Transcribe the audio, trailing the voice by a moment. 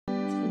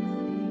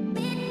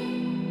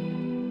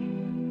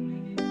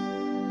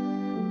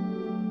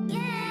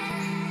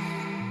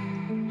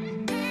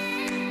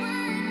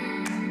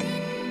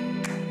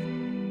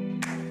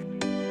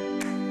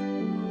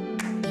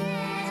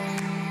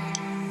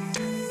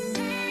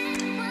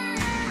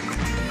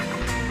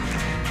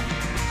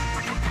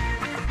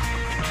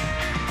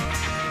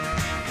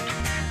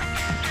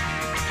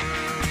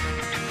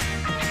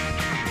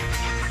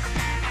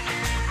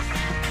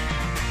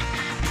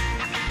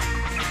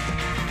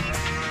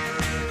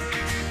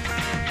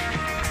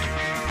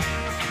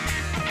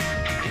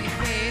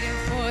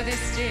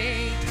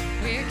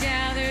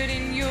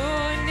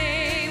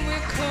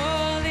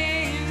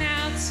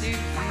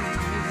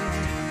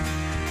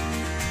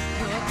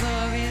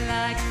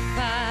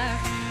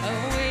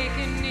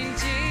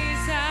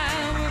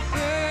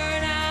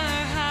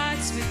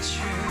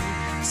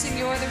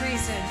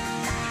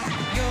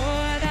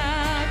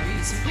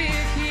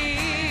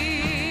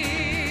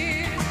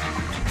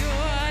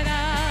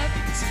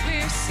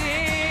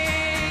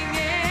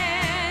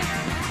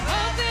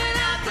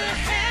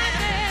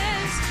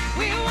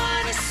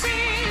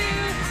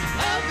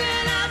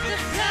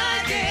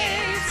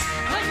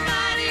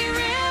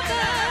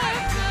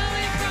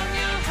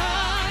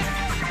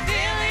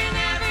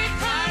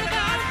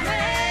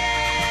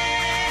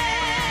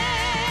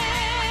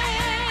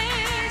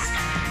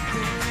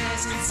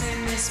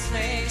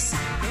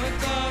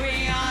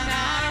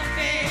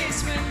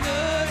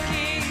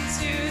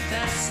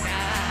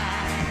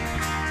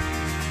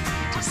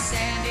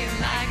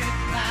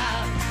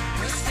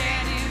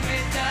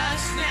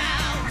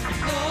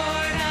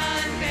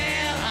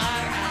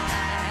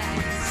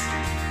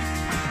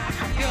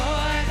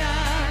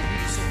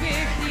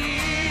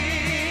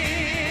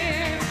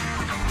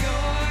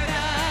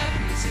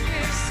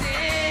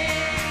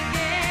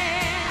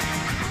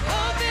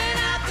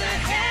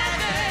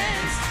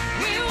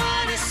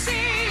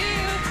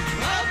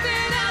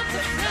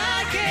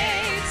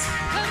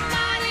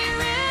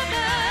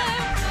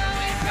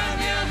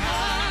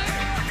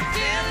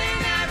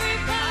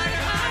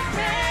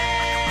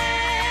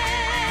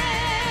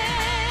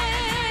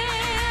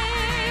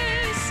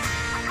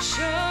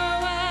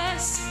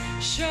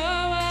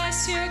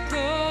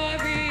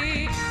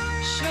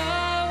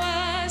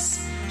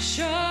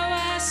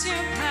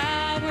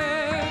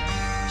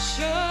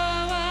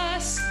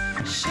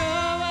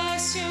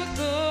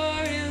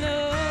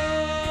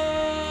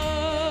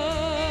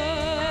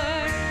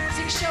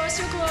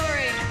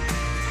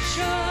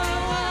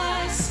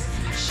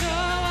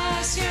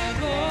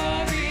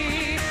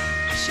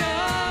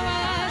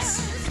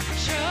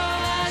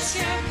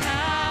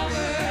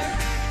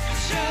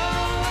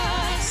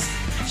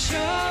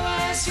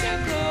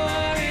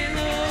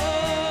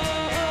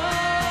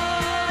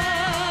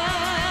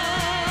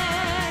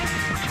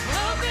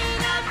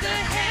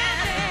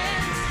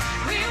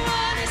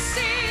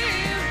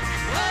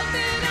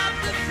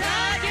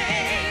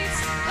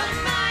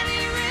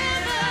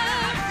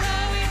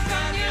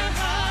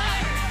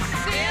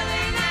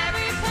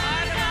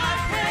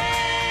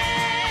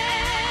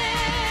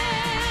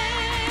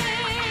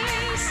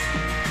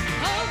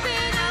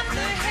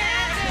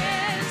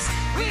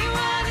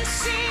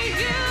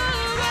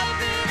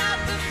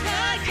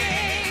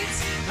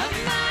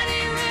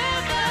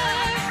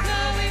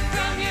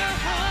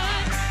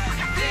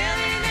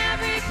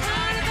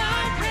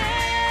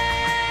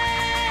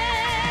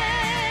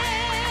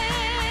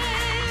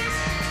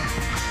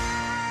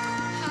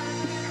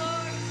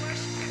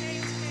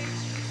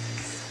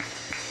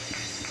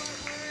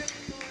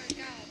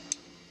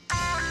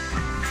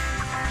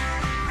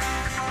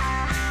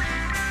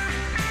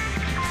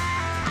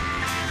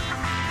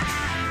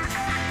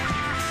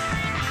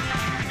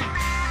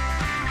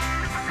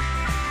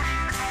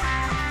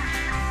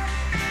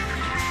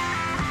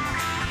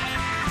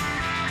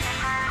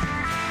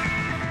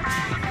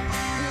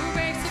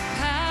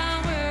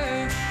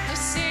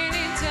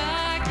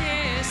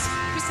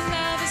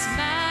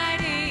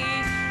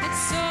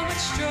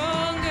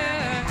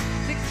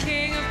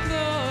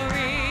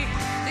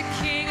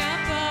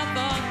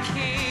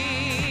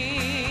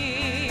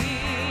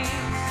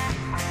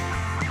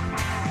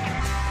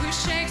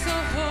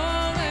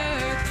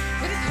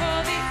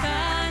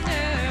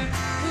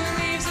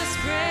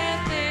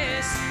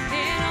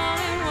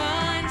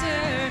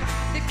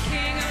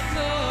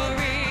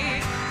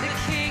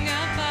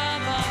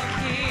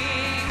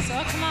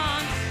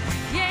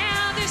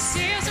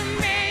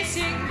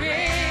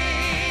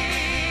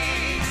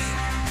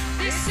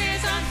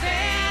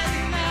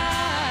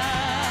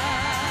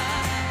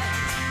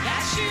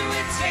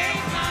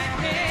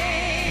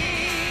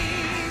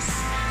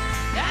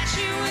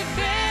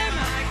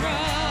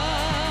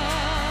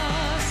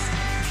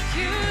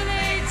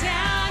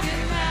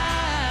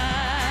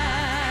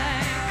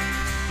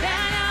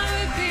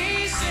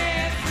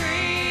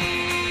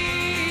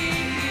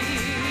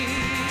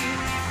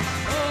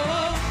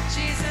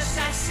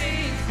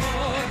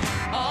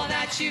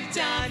You've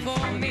done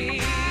for me.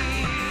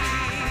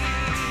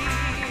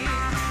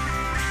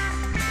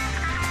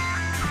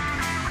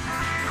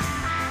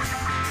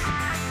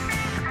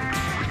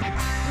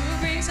 Who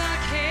brings our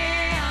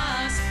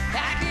chaos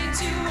back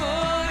into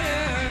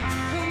order?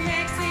 Who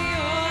makes the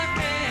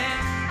orphan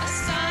a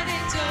son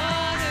and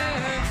daughter?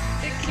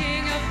 The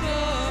King of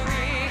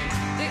glory,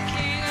 the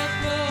King of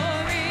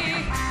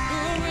glory, who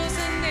rules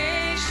the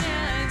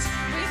nations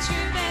with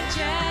truth and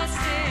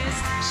justice,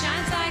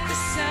 shines like the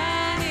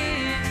sun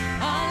in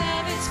all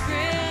of its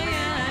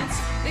brilliance,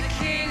 the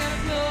King of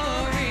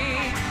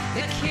glory,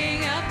 the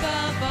King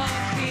above all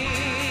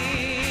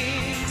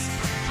kings.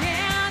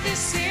 Yeah,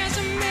 this is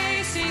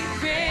amazing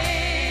grace.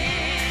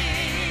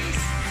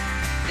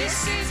 This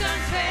is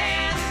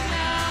unfailing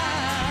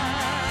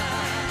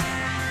love,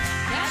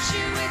 that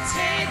you would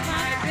take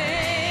my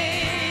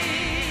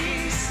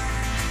place,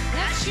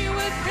 that you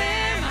would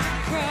bear my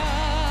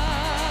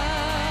cross.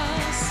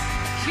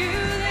 You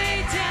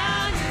laid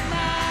down your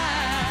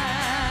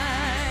life,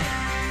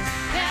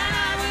 that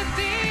I would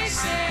be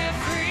set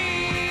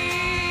free.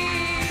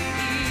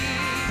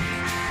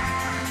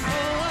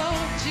 Oh,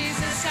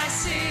 Jesus, I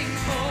sing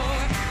for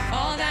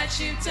all that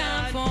you've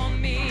done for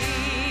me.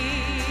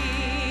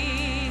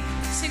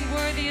 Sing,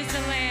 worthy is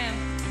the Lamb,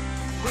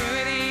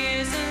 worthy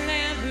is the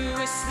Lamb who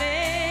was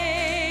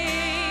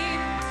slain.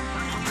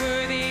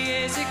 Worthy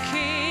is the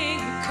King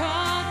who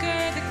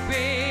conquered the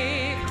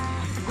grave.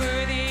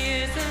 Worthy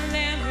is the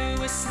Lamb who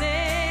was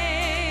slain.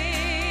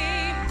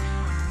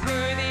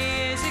 Worthy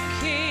is the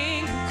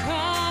King who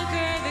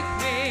conquered the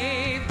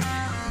grave.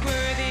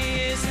 Worthy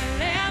is the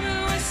Lamb who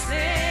was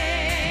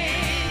slain.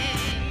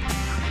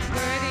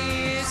 Worthy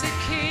is the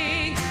King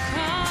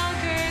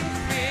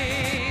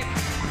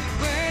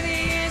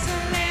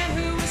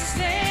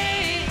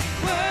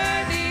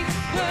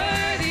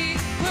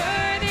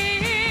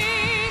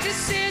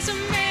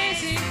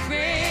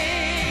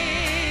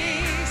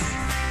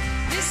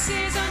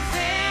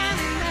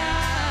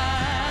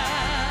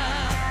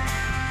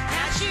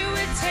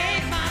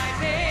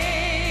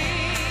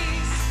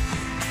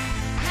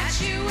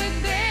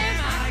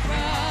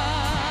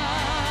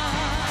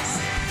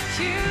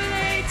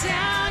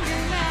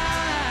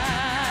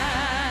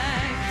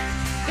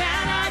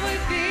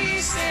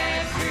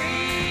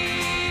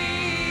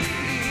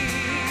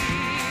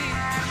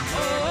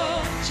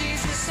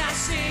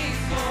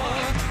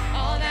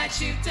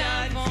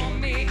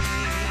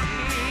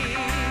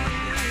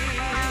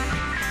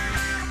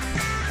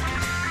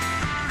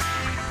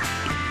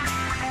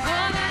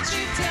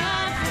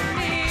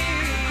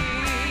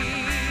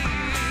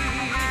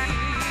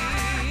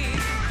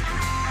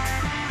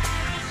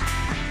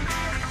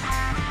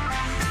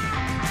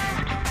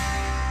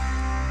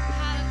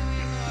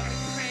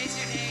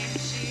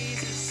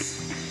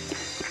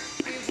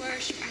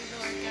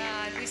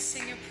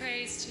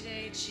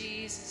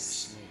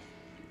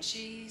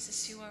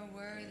Jesus, you are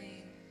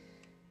worthy.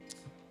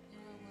 You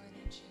are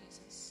worthy,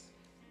 Jesus.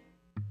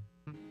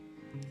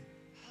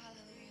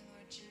 Hallelujah,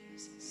 Lord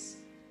Jesus.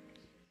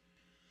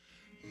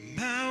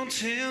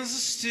 Mountains are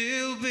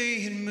still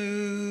being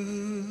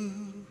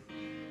moved,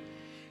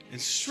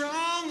 and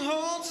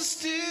strongholds are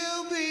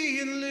still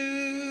being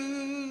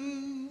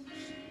loosed.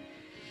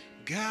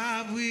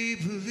 God, we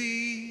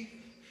believe.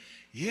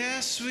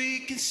 Yes,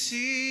 we can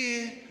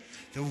see it.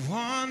 The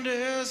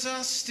wonders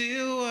are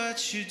still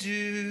what you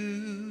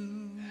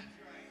do.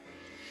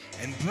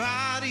 And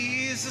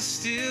bodies are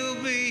still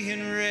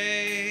being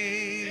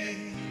raised.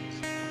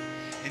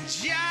 And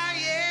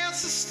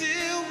giants are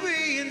still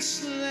being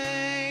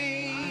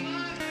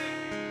slain.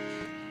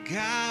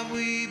 God,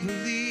 we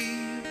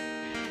believe.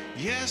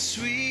 Yes,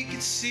 we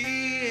can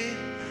see it.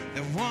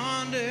 The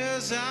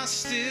wonders are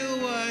still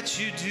what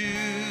you do.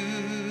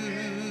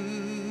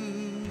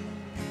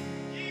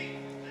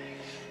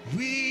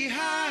 We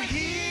are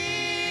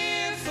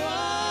here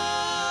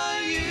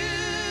for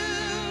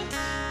you.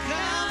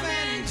 Come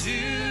and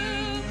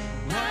do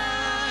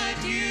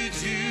what you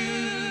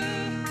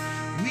do.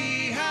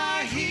 We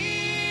are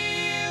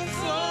here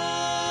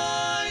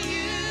for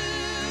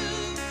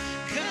you.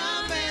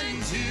 Come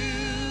and do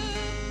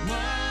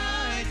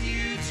what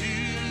you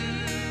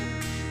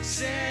do.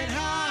 Set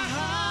our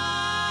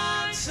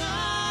hearts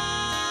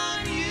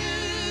on you.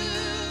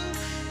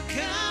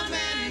 Come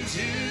and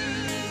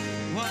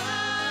do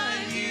what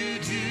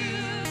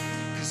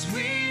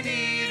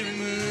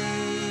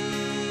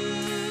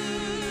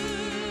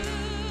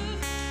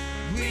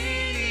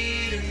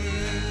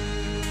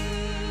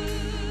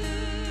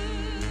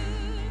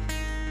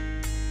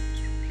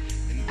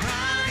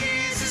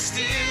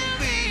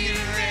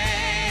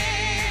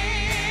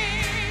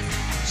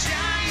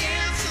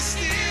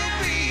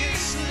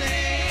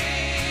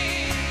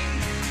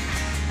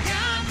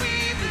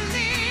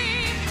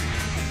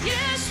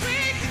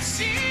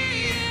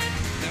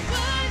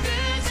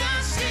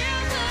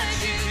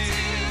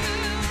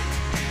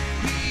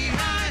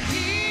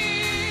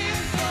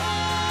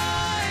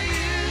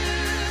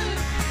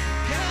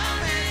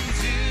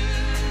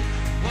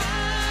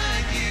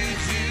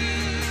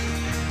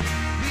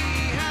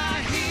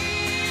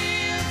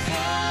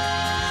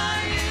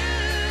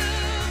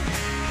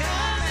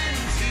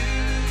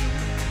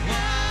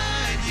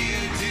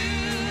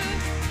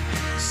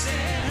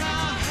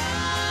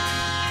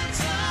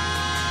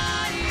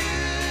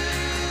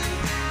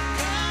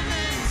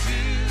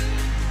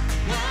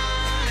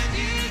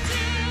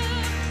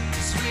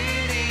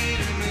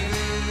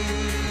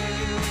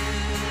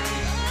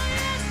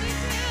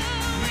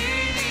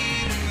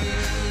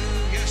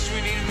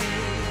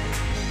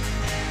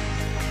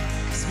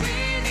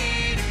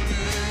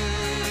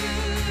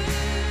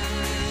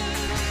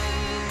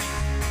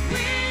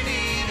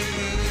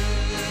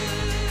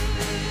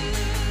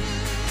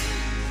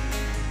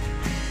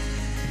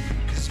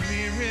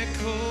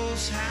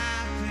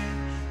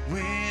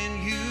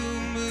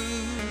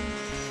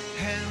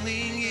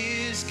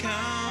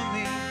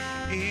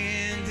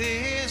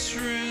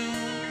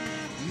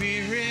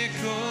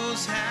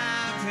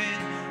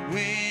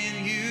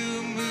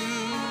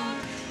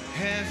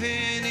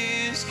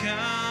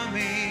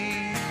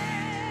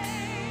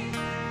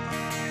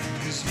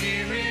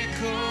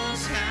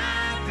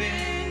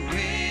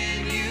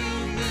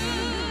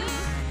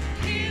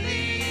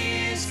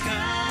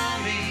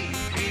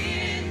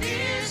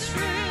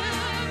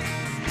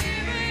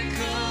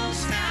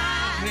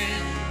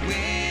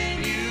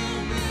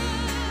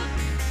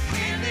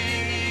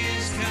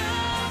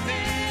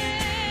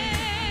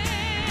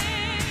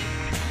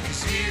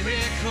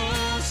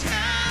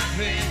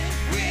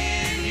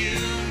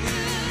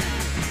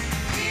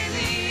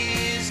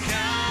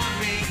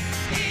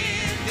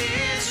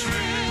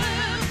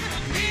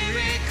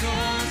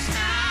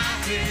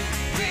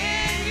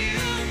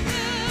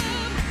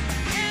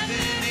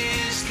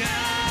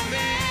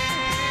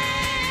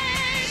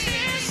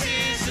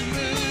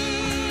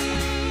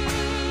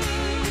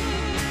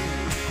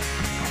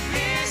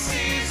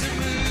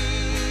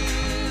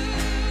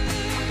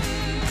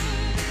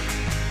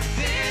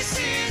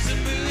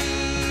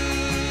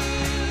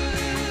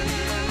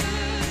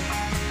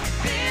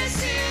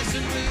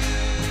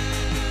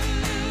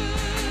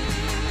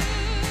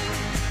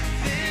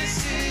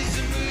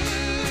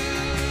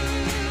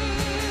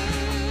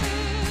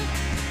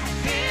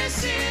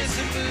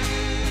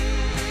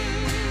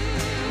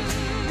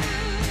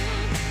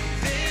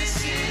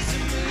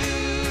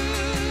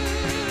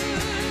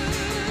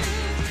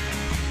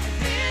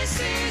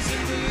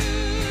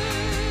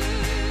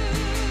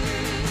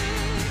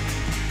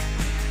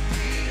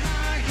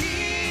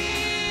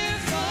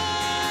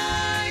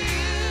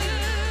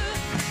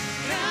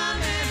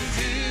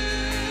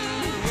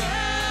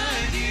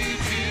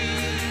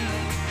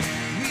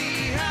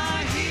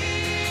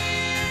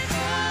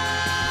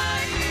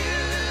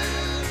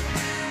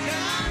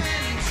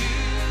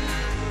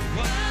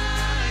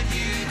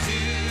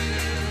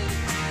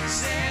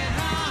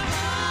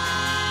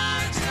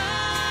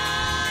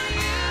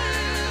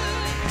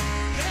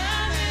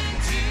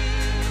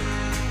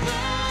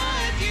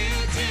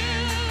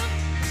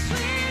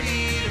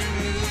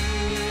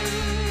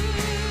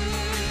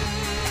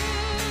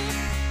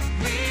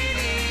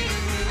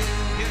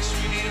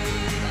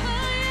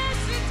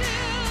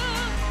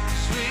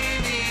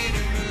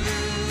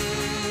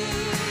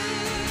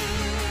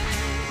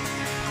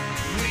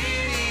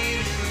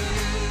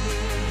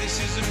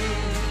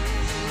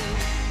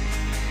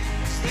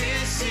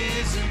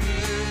is a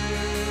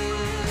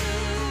move.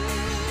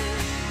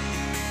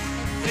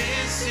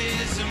 This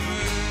is a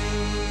move.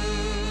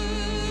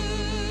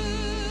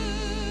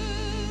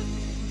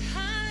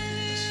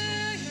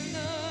 Hallelujah,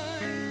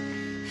 Lord.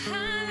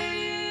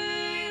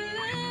 Hallelujah,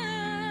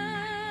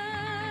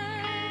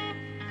 Lord.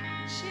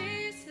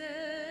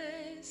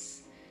 Jesus,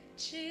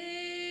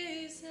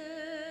 Jesus.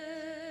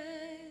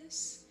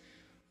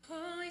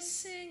 Oh, we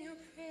sing your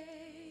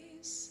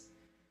praise.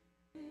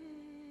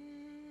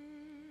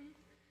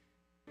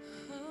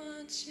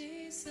 Oh,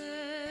 Jesus.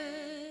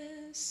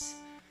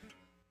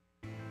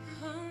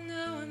 Oh,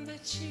 no one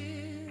but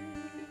you.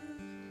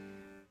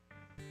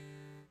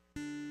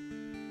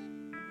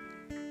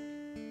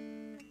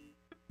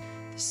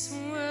 This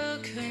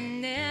world could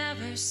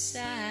never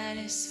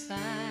satisfy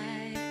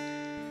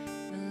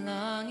the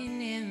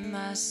longing in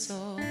my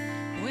soul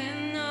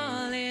when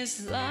all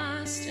is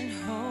lost and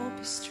hope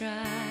is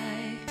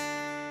dry.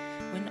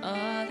 When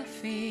all I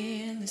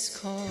feel is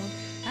cold,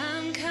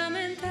 I'm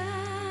coming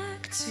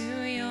back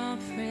to your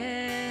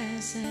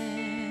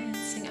presence.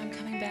 Sing, I'm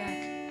coming back.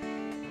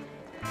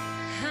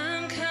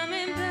 I'm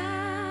coming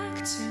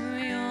back to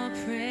your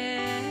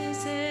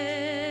presence.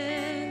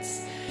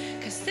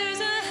 'Cause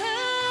there's a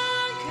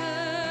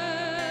hunger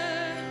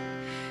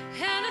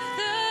and a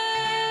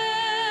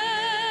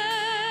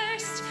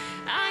thirst.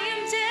 I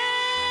am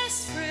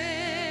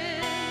desperate.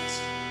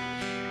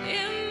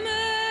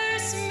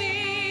 Immerse me.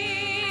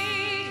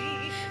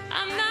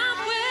 I'm not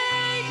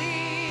waiting.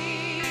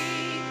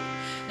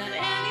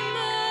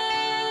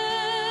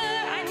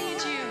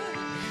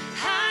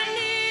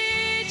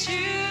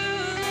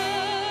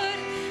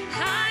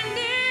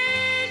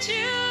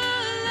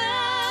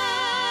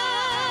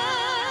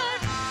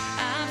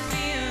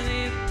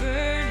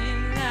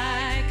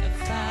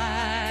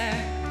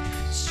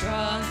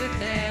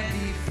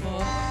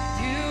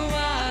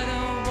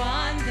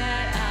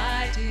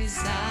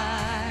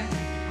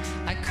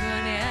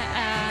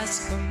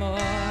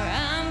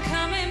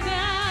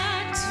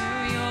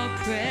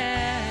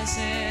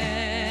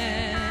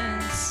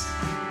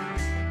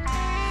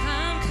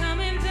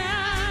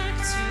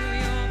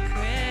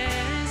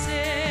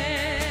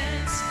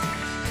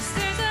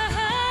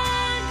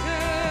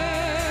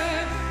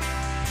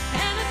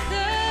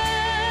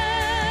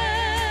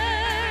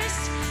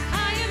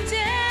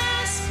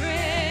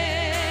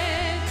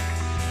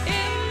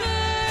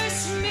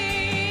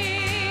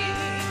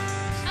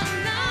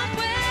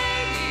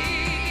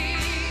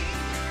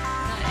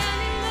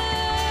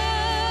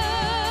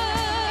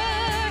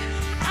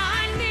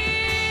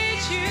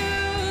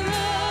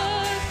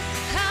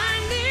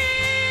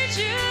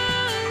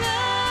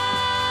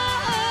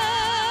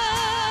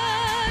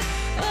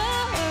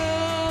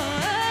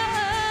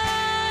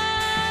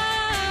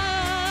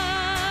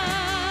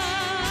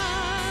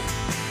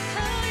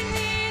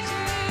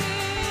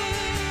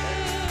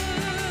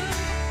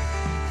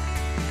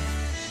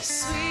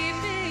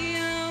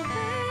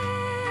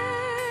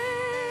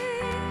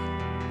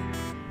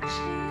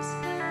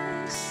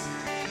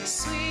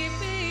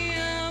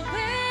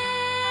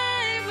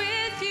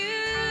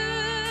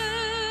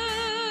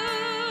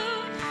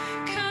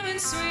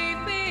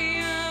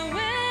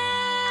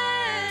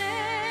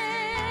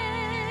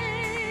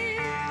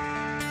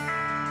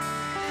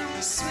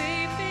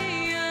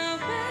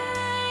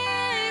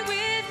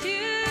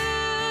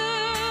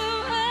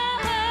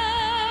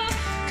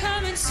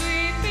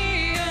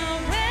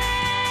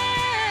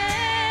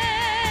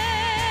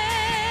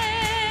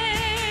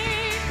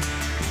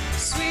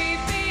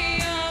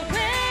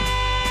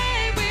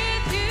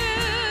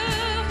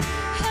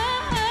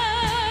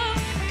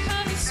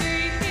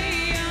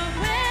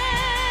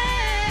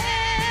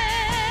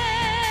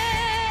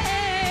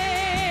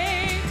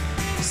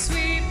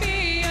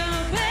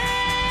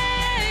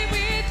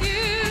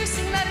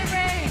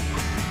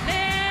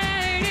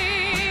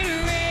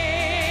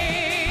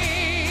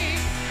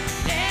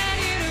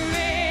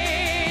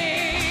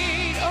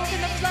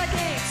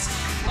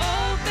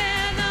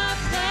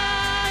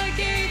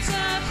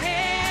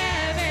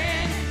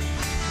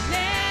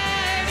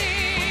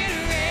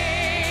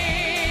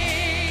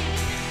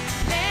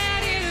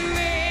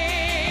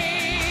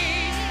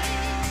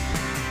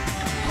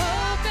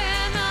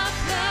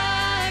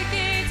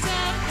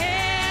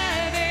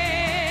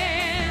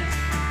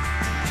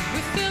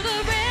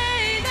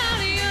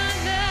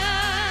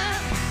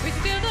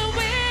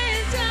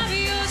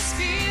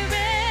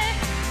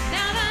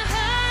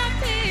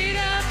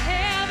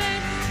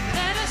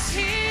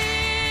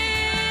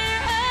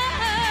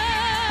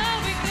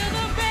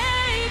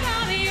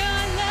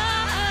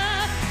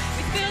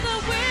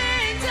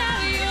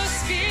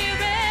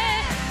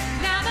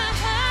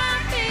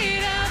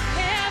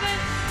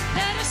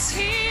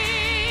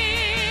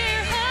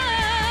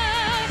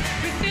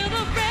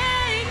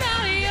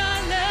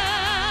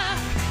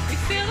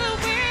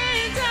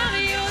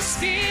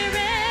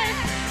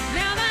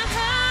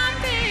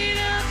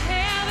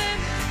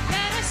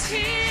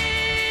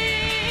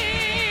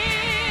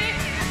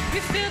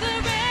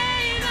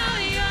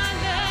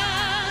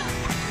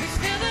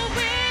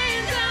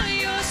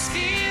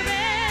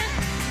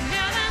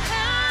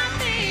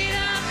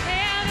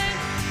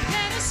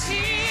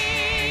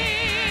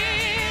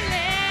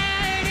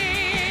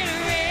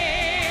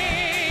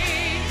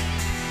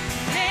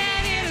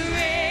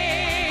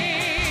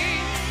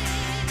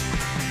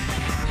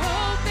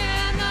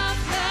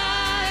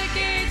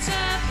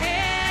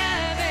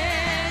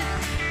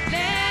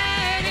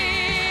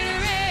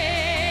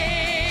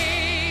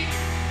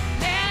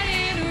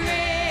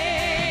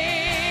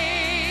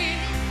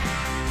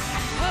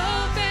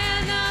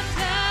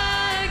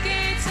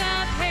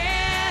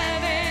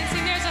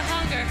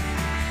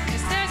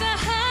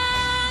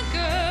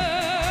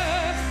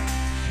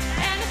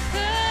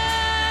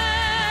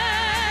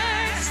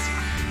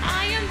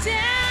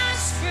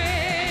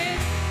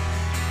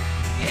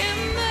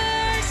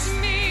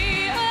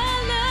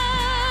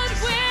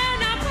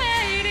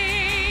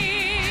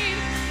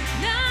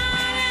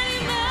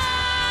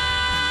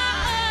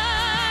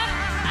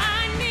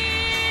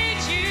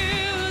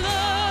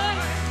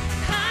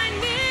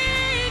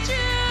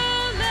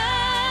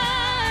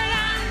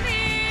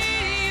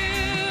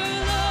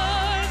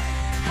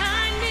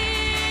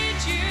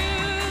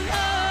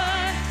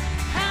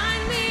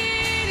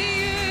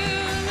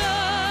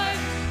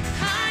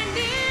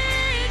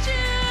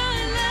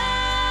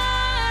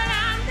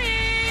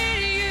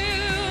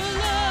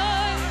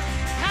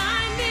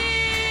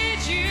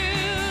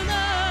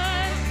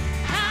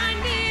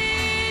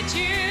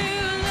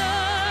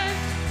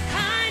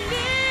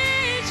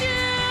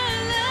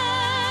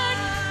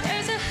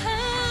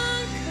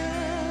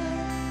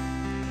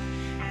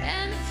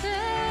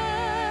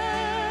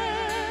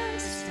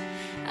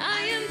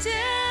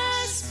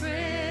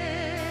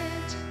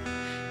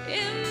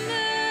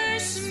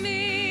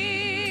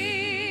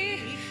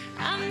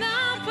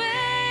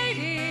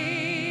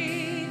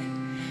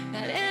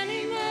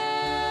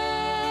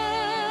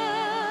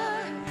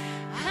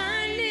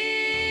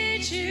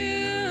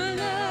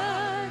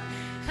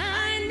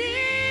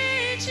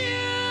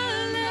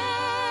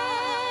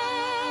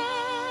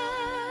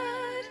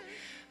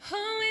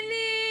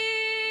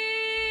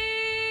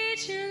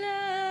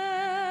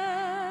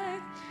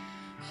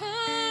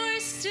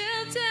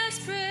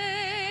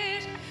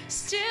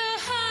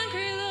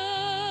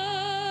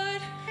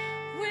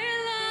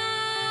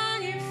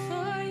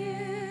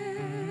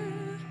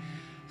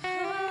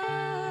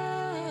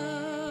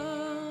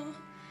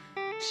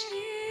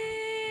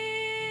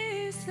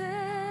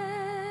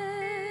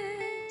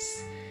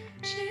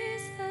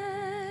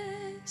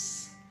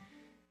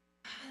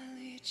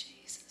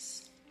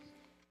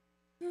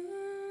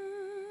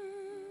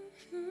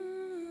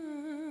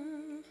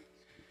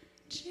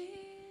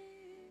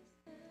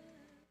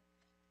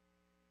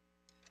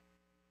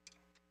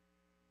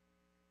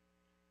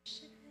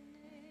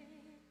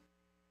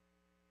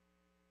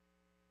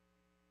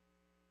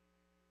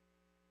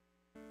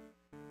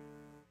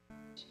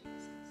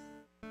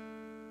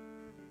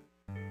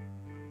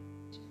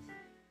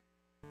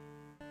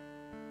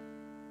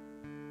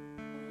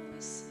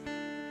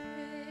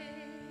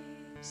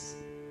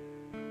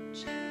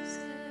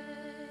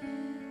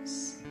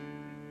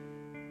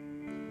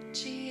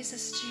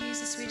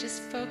 Jesus, we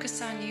just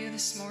focus on you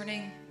this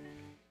morning.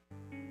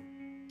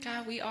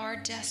 God, we are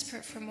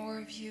desperate for more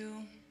of you.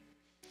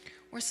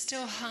 We're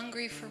still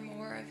hungry for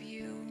more of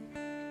you.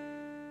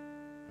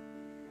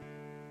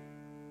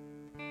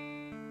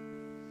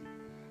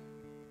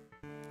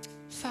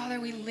 Father,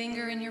 we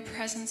linger in your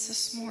presence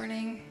this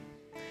morning.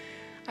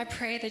 I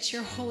pray that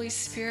your Holy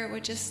Spirit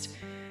would just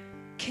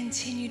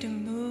continue to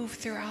move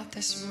throughout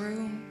this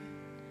room.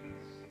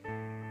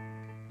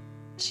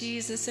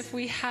 Jesus, if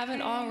we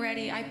haven't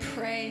already, I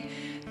pray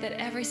that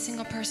every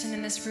single person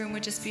in this room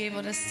would just be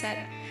able to set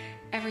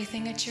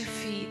everything at your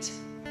feet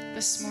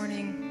this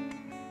morning.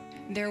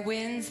 Their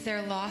wins,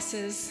 their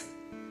losses,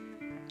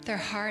 their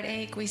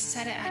heartache, we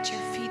set it at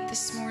your feet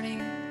this morning.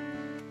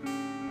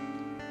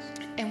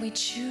 And we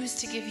choose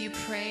to give you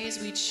praise.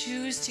 We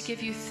choose to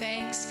give you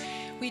thanks.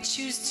 We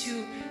choose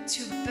to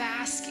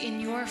bask in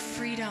your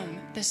freedom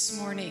this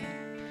morning.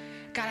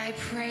 God, I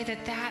pray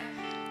that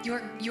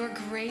your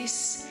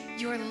grace,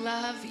 your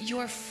love,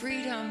 your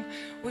freedom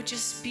would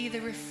just be the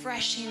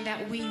refreshing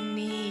that we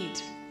need.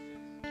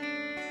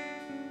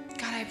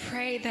 God, I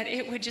pray that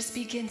it would just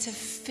begin to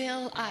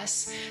fill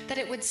us, that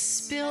it would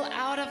spill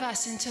out of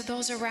us into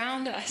those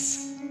around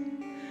us.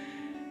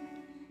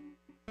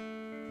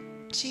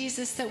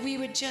 Jesus, that we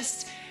would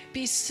just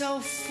be so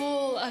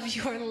full of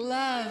your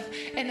love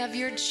and of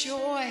your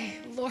joy,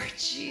 Lord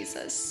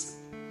Jesus.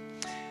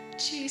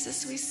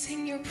 Jesus, we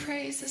sing your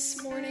praise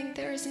this morning.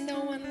 There is no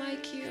one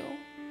like you.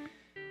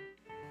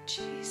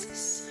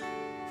 Jesus.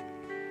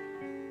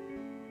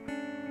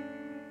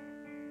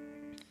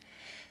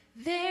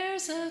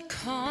 There's a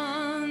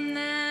calm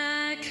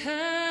that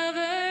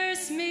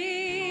covers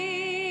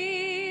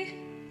me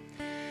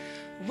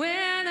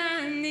when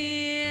I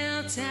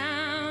kneel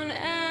down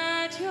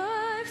at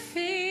your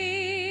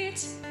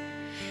feet.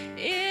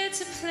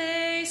 It's a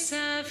place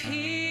of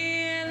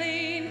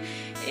healing.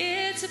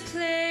 It's a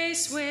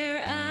place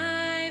where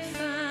I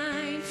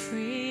find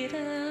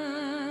freedom.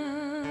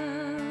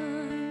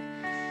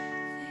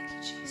 Thank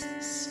you,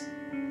 Jesus.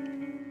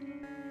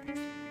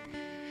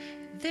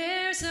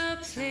 There's a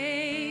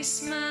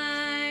place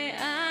my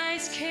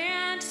eyes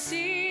can't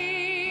see,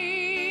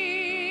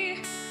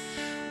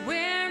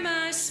 where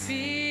my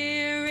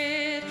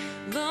spirit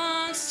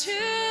longs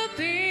to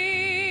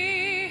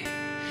be.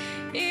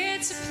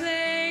 It's a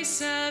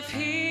place of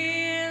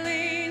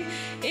healing.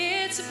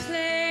 It's a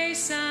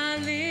place I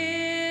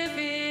live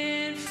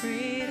in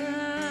freedom.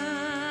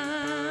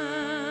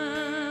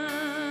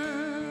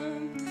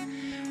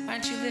 Why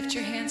don't you lift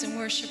your hands and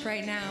worship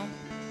right now?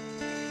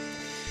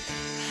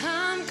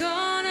 I'm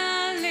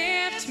gonna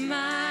lift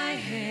my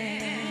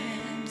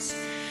hands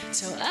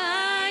till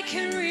I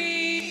can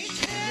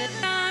reach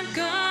heaven. I'm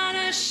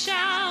gonna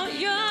shout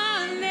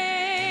your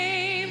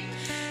name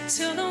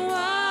till the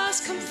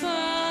walls come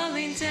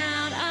falling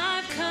down.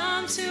 I've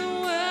come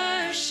to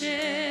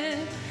worship.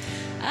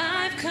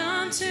 I've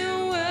come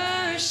to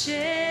worship.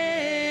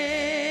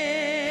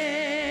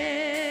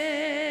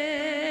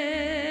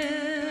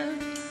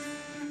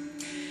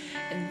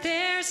 And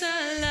there's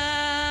a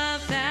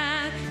love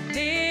that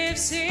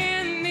lives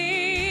in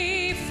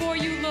me for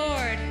you,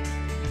 Lord.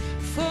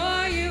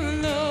 For you,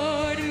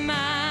 Lord,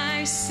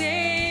 my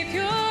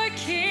Savior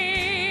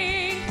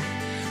King,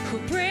 who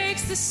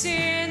breaks the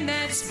sin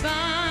that's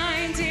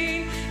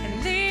binding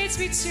and leads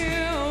me to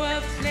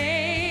a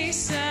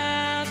place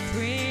of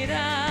freedom.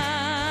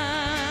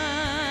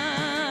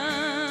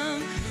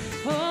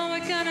 Oh,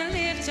 we're gonna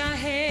lift our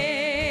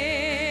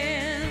hands.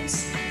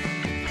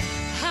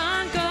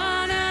 I'm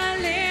gonna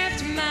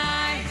lift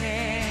my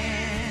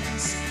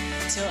hands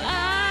till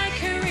I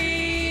can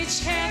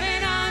reach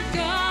heaven. I'm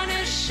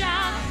gonna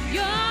shout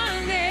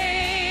your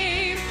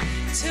name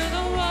till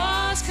the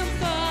walls come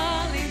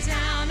falling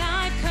down.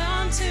 I've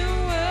come to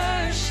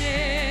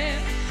worship.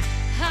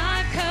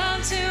 I've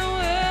come to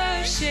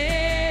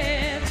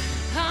worship.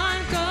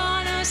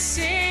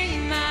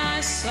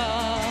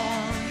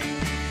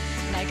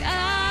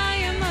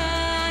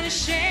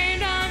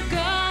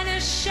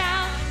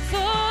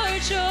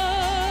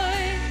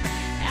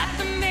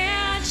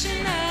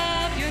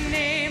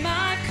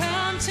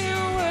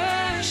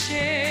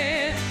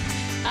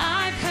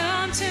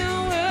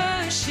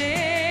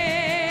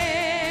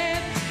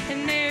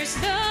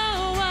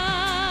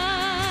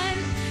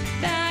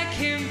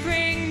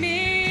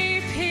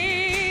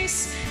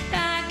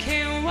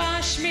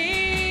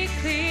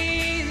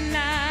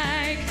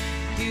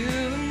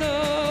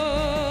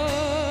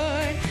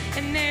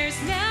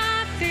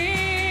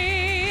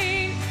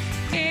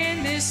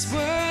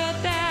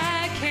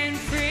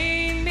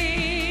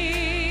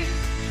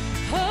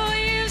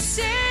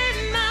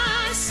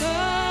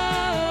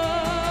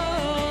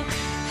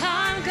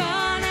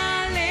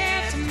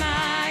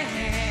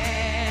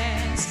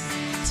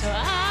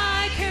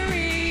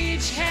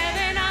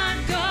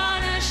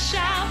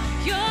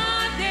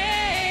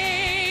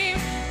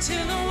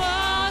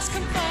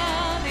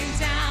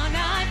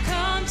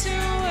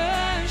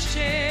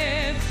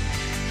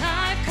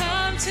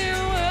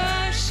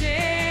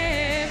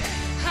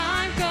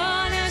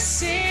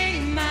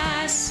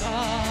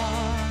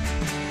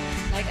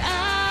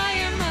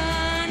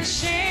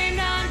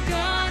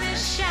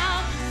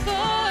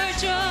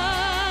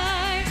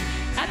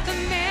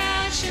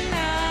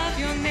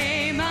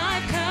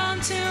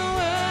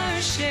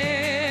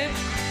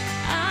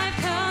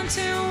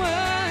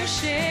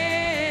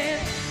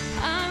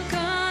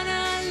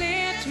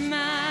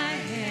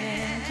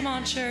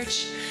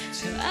 church.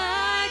 Till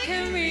I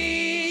can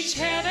reach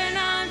heaven,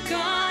 I'm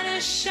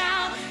gonna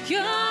shout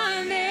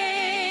your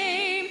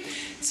name.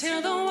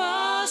 Till the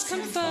walls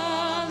come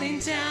falling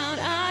down,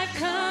 I've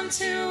come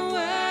to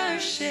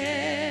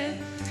worship.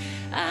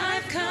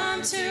 I've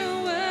come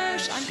to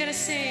worship. I'm gonna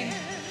sing.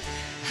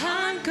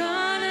 I'm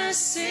gonna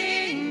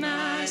sing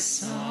my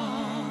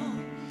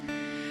song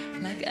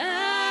like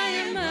I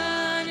am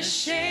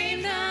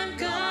unashamed. I'm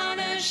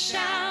gonna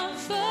shout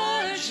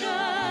for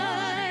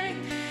joy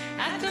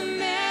at the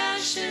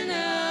mention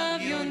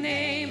of your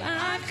name.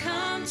 I've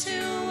come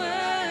to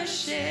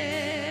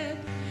worship.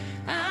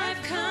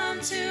 I've come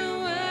to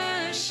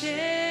worship.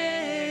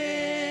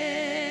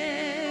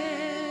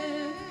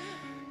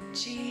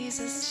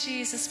 Jesus,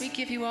 Jesus, we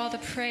give you all the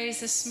praise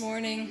this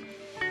morning.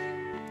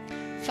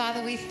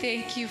 Father, we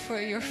thank you for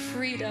your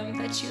freedom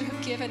that you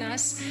have given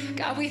us.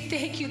 God, we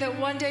thank you that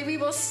one day we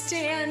will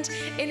stand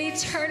in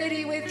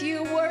eternity with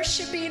you,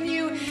 worshiping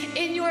you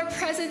in your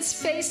presence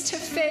face to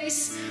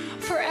face,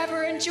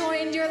 forever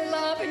enjoying your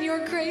love and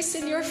your grace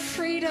and your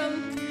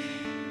freedom.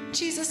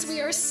 Jesus,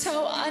 we are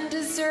so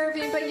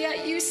undeserving, but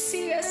yet you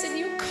see us and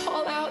you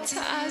call out to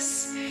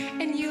us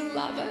and you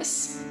love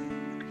us.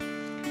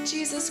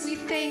 Jesus, we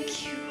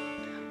thank you.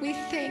 We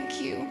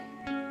thank you.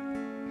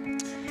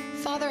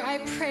 Father, I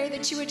pray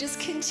that you would just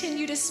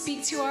continue to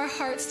speak to our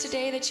hearts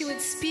today, that you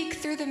would speak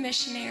through the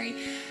missionary.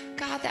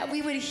 God, that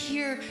we would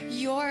hear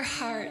your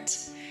heart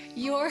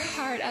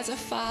as a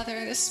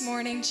father this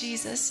morning,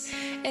 Jesus.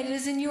 And it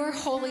is in your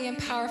holy and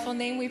powerful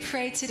name we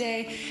pray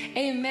today.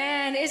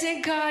 Amen.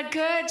 Isn't God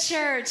good,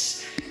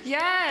 church?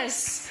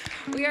 Yes.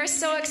 We are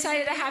so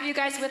excited to have you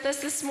guys with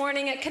us this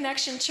morning at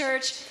Connection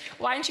Church.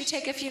 Why don't you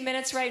take a few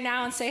minutes right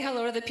now and say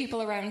hello to the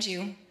people around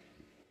you?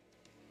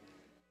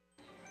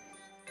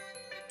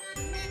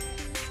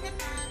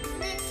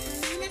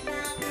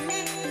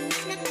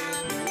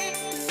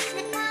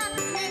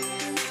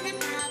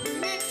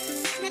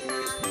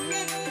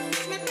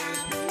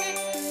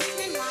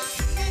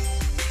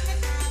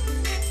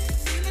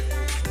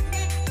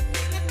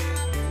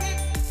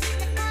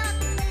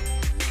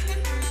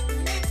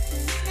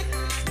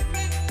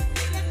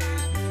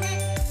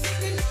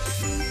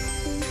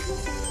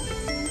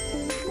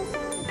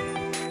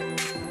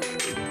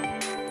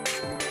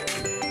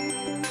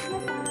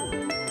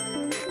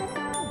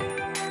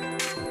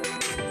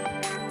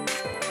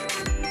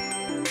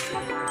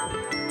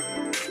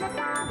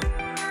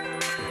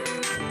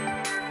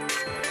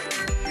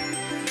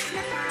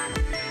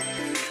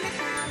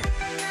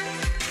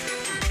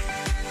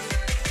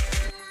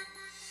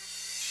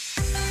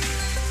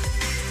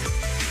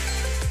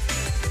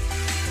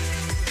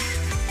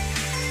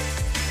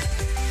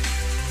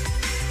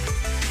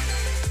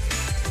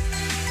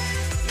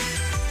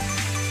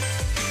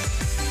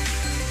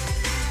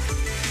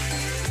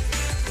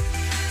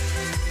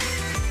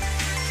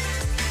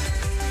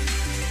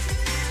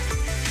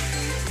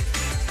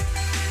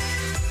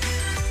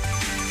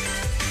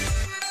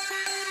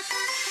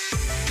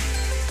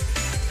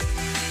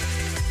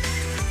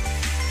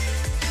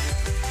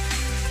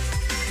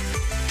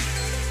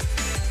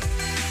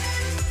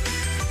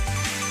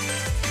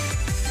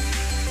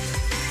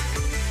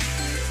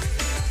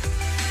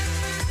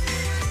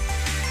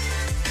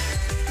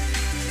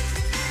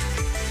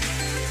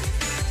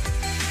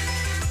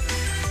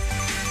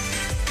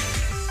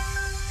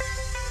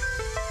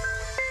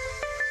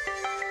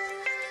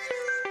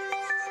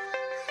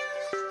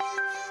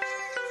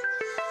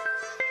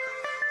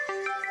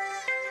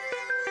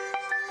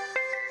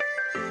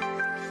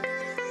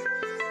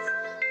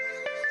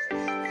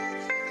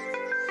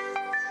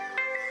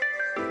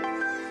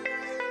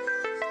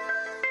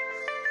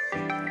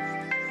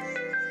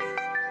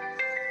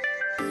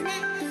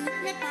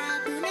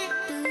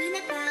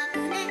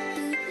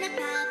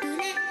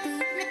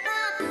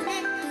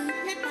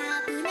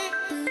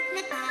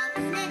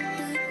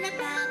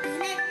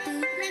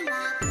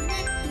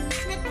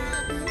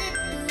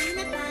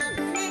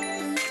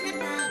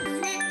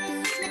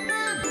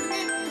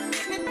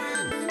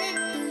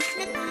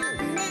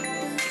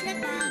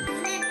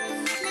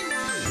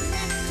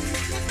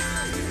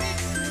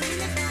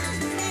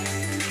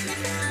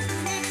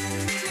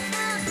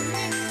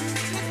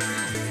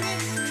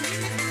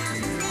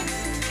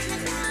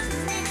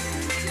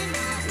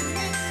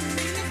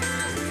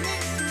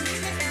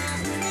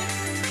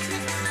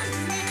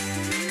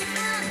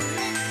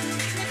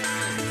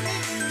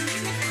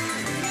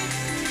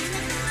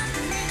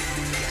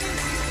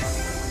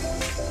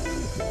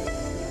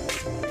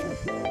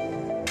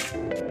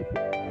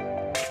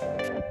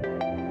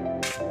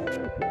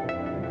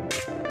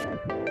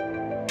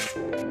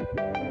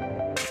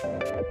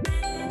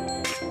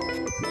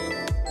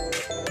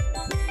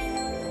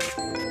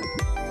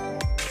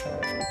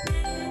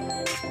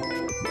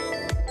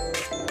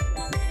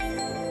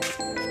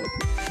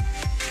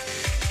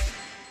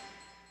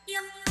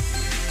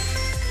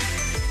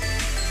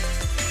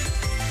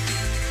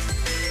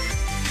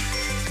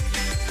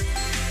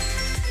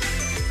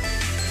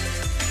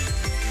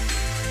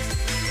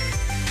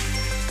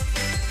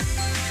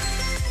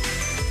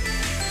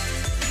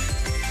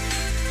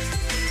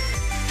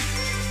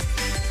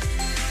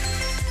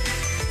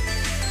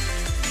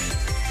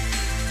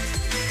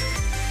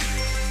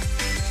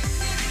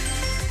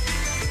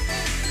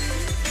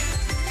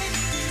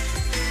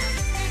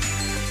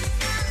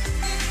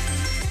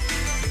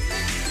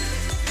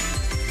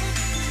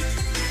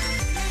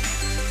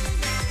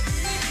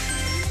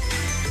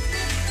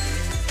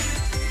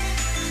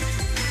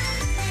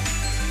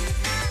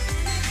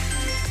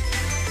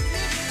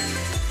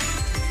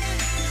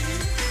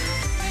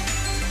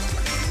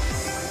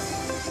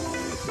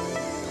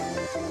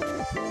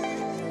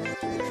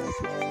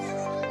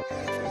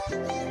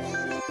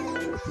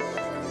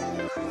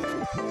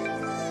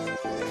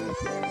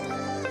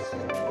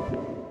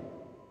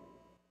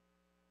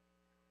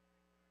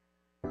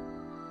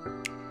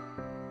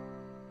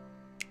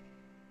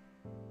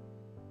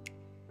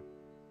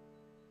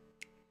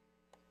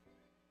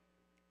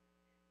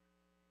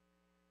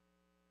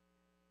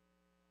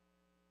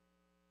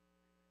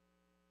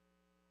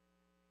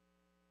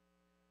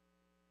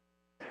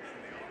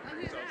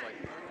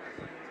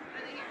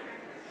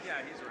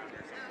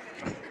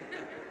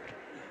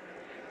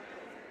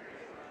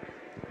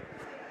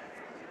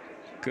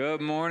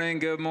 Good morning,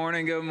 good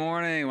morning, good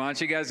morning. Why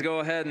don't you guys go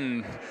ahead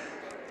and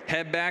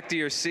head back to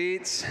your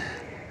seats.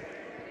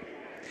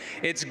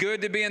 It's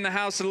good to be in the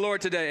house of the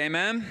Lord today.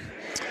 Amen?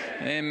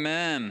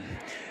 Amen.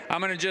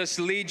 I'm going to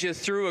just lead you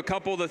through a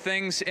couple of the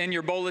things in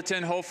your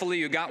bulletin. Hopefully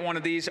you got one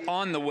of these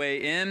on the way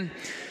in.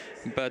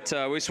 But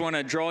we just want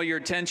to draw your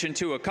attention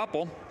to a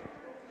couple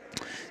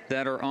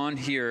that are on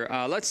here.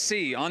 Let's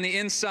see. On the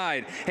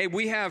inside, hey,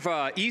 we have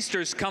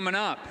Easter's coming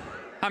up.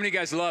 How many of you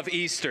guys love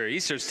Easter?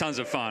 Easter's tons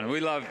of fun.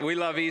 We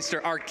love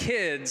Easter. Our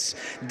kids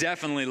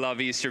definitely love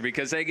Easter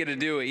because they get to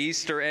do an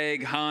Easter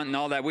egg hunt and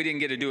all that. We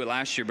didn't get to do it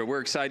last year, but we're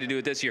excited to do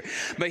it this year.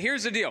 But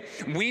here's the deal: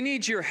 we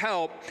need your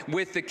help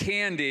with the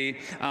candy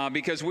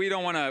because we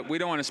don't want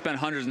to spend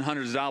hundreds and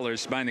hundreds of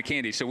dollars buying the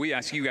candy. So we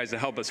ask you guys to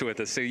help us with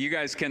this. So you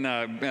guys can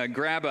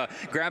grab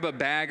a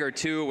bag or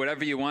two,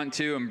 whatever you want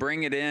to, and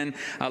bring it in.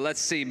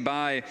 Let's see,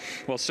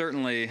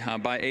 certainly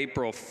by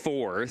April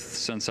 4th,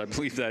 since I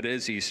believe that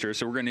is Easter.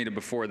 So we're going to need it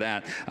before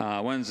that.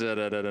 When's it?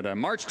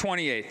 March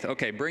 28th.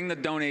 Okay, bring the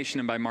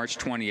donation in by March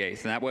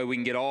 28th. And that way we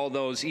can get all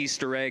those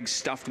Easter eggs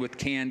stuffed with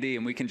candy,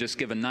 and we can just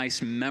give a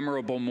nice,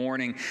 memorable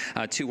morning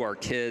to our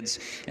kids.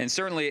 And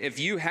certainly, if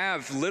you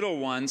have little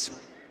ones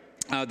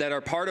that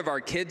are part of our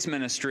kids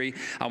ministry,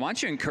 I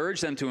want you to encourage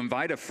them to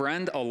invite a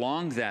friend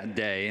along that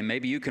day. And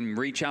maybe you can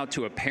reach out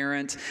to a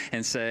parent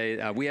and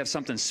say, we have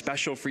something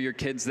special for your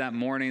kids that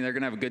morning. They're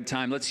going to have a good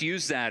time. Let's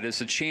use that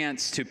as a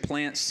chance to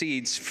plant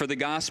seeds for the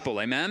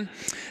gospel. Amen?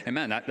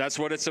 Amen. That's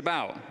what it's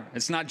about.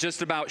 It's not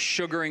just about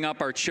sugaring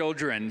up our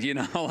children,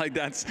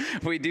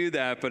 we do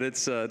that, but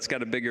it's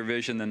got a bigger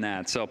vision than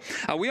that. So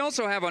we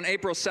also have on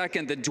April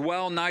 2nd, the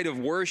Dwell Night of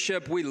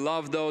Worship. We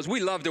love those. We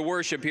love to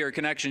worship here at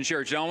Connection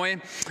Church, don't we?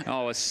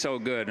 Oh, it's so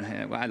good.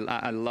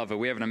 I love it.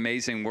 We have an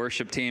amazing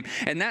worship team.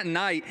 And that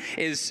night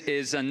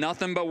is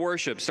nothing but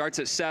worship. Starts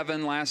at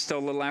 7, lasts till a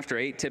little after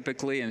 8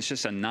 typically, and it's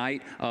just a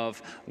night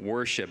of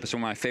worship. It's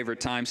one of my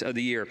favorite times of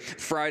the year.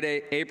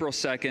 Friday, April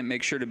 2nd,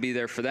 make sure to be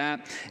there for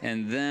that.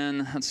 And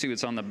then, let's see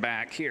what's on the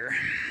back here.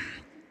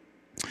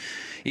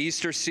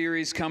 Easter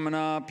series coming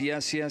up.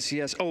 Yes.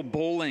 Oh,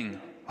 bowling.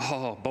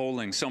 Oh,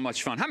 bowling, so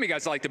much fun. How many of you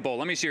guys like to bowl?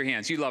 Let me see your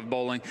hands. You love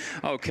bowling?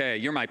 Okay,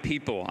 you're my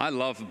people. I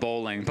love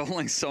bowling.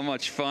 Bowling's so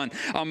much fun.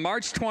 On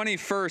March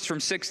 21st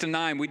from 6 to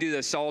 9, we do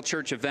this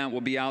all-church event.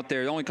 We'll be out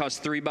there. It only costs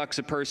 $3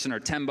 a person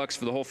or $10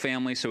 for the whole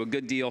family, so a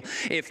good deal.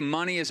 If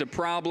money is a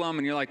problem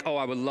and you're like, oh,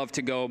 I would love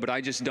to go, but I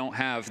just don't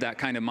have that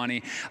kind of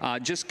money,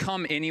 just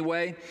come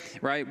anyway,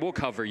 right? We'll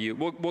cover you.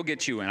 We'll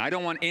get you in. I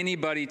don't want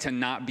anybody to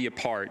not be a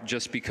part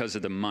just because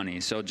of the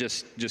money. So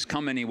just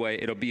come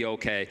anyway. It'll be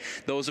okay.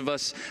 Those of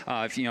us,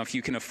 if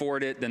you can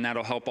afford it, then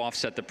that'll help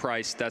offset the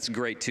price. That's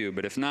great too.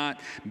 But if not,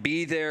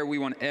 be there. We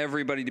want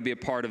everybody to be a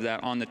part of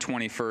that on the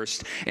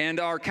 21st. And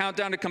our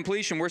countdown to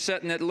completion, we're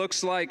setting, it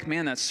looks like,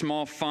 man, that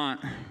small font,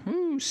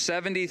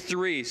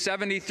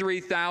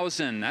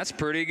 73,000. That's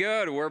pretty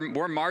good.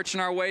 We're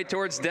marching our way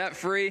towards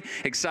debt-free.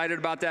 Excited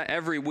about that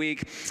every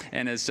week.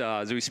 And as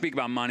we speak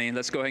about money,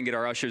 let's go ahead and get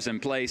our ushers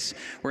in place.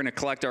 We're going to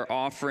collect our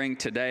offering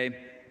today.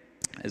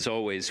 As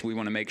always, we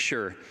want to make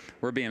sure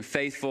we're being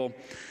faithful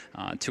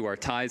to our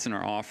tithes and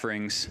our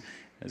offerings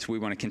as we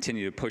want to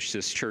continue to push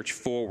this church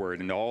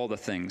forward into all the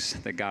things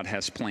that God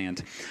has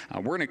planned.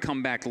 We're going to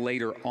come back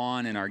later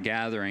on in our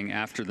gathering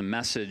after the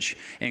message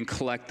and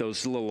collect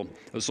those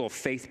little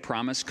faith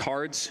promise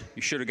cards.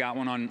 You should have got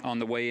one on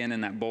the way in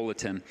that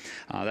bulletin.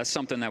 That's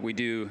something that we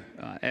do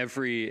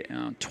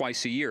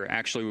twice a year.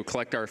 Actually, we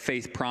collect our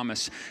faith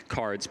promise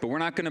cards, but we're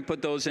not going to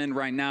put those in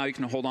right now. You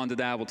can hold on to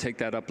that. We'll take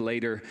that up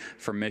later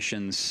for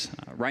missions.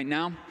 Right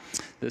now,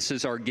 this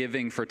is our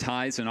giving for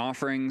tithes and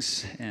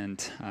offerings,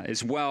 and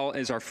as well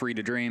as our Free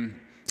to Dream,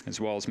 as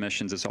well as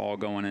missions. It's all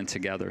going in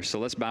together. So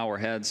let's bow our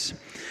heads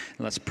and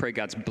let's pray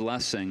God's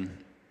blessing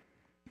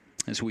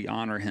as we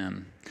honor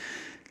him.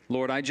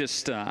 Lord, I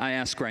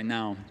ask right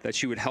now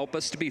that you would help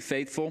us to be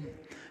faithful.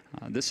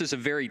 This is a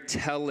very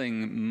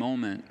telling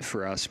moment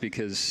for us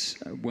because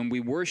when we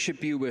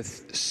worship you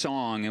with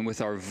song and with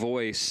our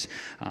voice,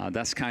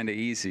 that's kind of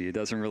easy. It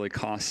doesn't really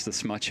cost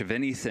us much of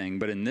anything.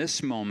 But in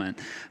this moment,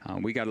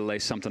 we got to lay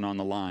something on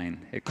the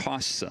line. It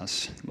costs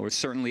us. Lord,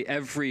 certainly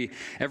every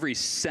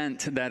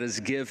cent that is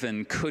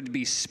given could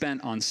be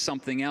spent on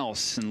something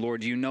else. And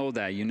Lord, you know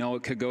that. You know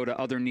it could go to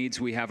other needs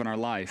we have in our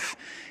life.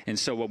 And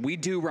so what we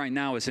do right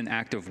now is an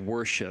act of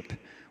worship.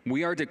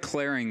 We are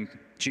declaring,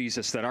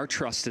 Jesus, that our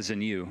trust is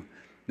in you,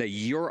 that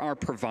you're our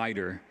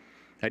provider,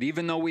 that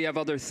even though we have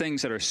other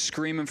things that are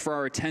screaming for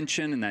our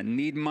attention and that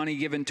need money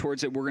given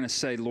towards it, we're going to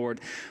say, Lord,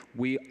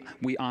 we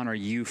honor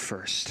you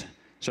first.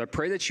 So I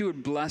pray that you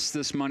would bless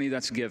this money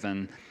that's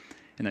given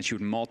and that you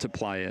would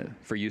multiply it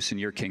for use in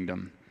your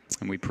kingdom.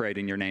 And we pray it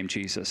in your name,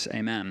 Jesus.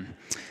 Amen.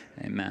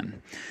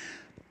 Amen.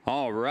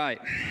 All right.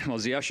 Well,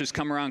 as the ushers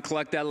come around and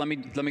collect that, let me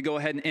go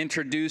ahead and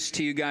introduce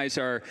to you guys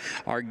our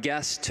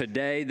guest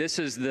today. This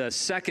is the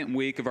second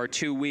week of our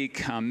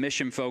 2-week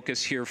mission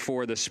focus here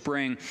for the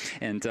spring,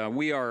 and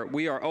we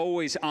are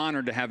always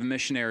honored to have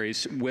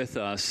missionaries with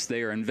us.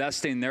 They are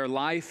investing their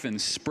life in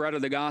spread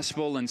of the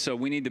gospel, and so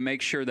we need to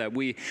make sure that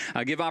we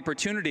give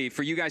opportunity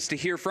for you guys to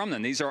hear from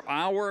them. These are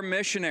our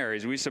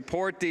missionaries. We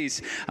support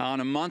these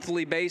on a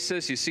monthly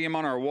basis. You see them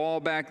on our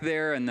wall back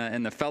there in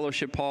the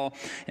fellowship hall,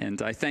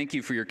 and I thank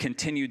you for your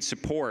continued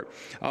support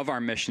of our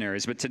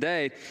missionaries. But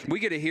today, we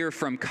get to hear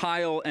from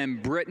Kyle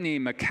and Brittany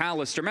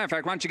McCallister. Matter of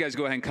fact, why don't you guys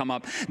go ahead and come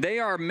up? They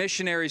are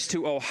missionaries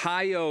to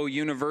Ohio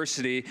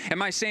University.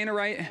 Am I saying it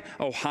right?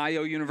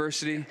 Ohio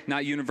University,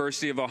 not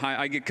University of Ohio.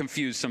 I get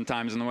confused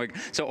sometimes in the week.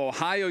 So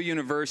Ohio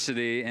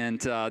University, and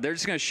they're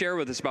just going to share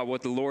with us about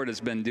what the Lord has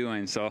been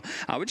doing. So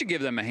would you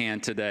give them a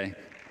hand today?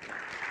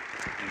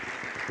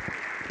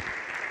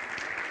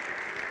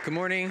 Good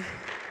morning.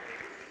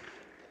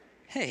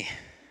 Hey.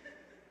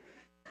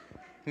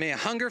 May a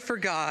hunger for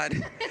God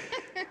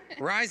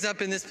rise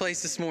up in this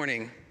place this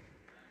morning.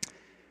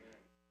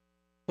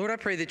 Lord, I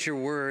pray that your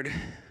word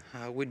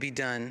would be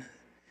done,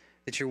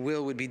 that your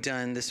will would be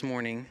done this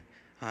morning,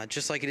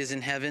 just like it is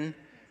in heaven.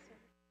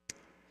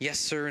 Yes,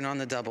 sir, and on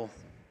the double.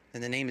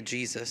 In the name of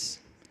Jesus.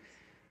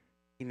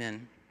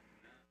 Amen.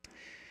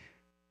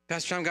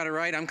 Pastor Tom got it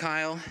right. I'm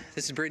Kyle.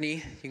 This is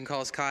Brittany. You can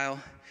call us Kyle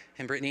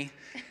and Brittany.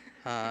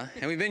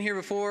 And we've been here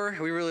before.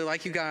 We really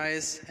like you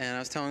guys. And I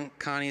was telling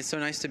Connie, it's so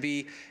nice to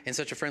be in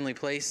such a friendly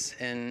place.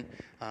 And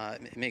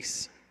it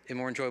makes it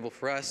more enjoyable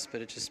for us, but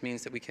it just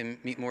means that we can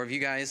meet more of you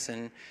guys.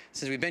 And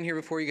since we've been here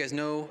before, you guys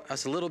know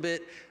us a little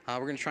bit. We're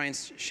going to try and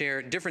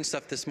share different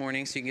stuff this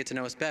morning so you can get to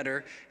know us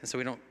better. And so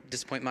we don't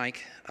disappoint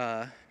Mike.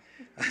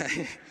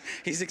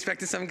 He's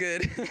expecting something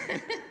good.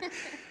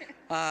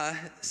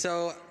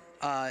 So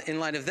in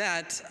light of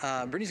that,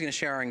 Brittany's going to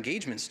share our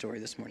engagement story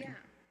this morning. Yeah.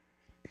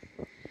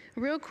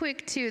 Real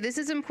quick, too, this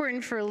is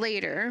important for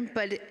later,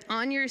 but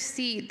on your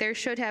seat, there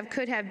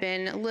could have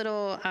been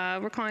little,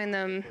 we're calling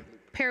them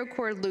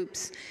paracord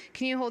loops.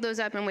 Can you hold those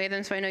up and wave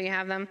them so I know you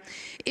have them?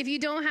 If you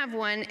don't have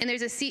one and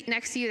there's a seat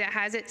next to you that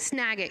has it,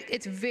 snag it.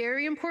 It's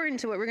very important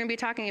to what we're going to be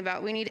talking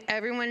about. We need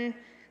everyone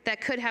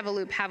that could have a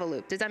loop, have a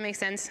loop. Does that make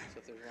sense? So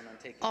if there's one on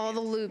taking all the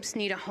loops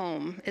need a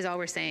home, is all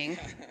we're saying.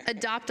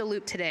 Adopt a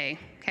loop today,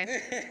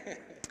 okay?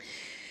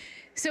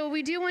 So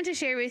we do want to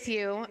share with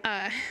you,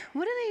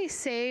 what do they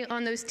say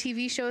on those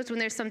TV shows when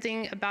there's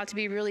something about to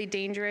be really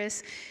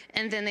dangerous,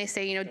 and then they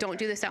say, don't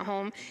do this at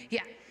home?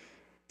 Yeah.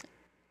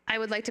 I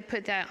would like to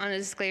put that on a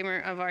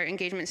disclaimer of our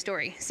engagement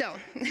story. So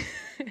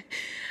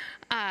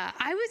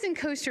I was in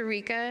Costa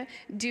Rica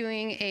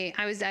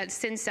I was at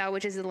Sinsal,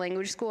 which is a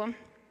language school.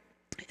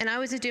 And I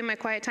was just doing my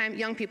quiet time.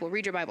 Young people,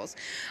 read your Bibles.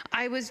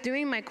 I was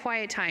doing my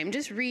quiet time,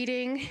 just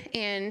reading,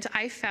 and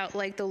I felt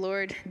like the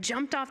Lord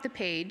jumped off the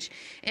page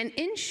and,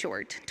 in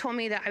short, told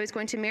me that I was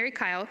going to marry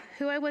Kyle,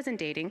 who I wasn't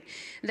dating,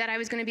 that I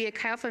was going to be a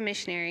Kyle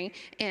missionary,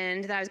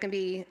 and that I was going to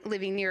be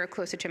living near or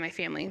closer to my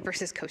family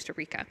versus Costa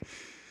Rica.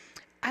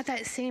 At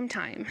that same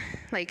time,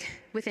 like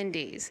within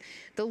days,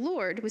 the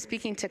Lord was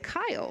speaking to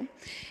Kyle,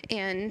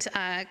 and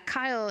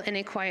Kyle, in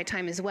a quiet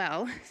time as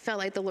well, felt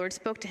like the Lord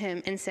spoke to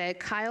him and said,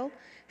 Kyle,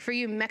 for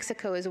you,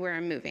 Mexico is where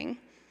I'm moving.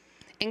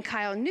 And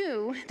Kyle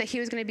knew that he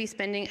was going to be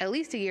spending at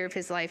least a year of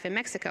his life in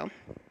Mexico.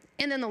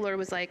 And then the Lord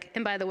was like,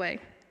 and by the way,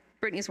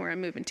 Brittany's where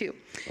I'm moving too.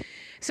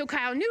 So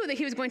Kyle knew that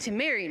he was going to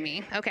marry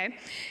me, okay?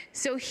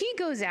 So he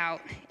goes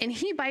out and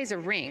he buys a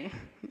ring.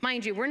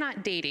 Mind you, we're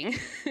not dating.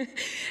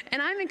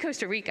 And I'm in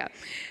Costa Rica.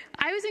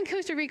 I was in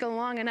Costa Rica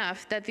long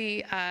enough that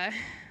the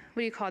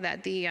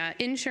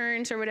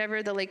insurance or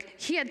whatever,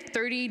 he had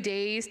 30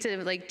 days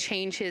to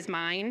change his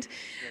mind.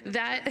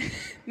 That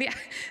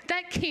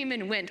came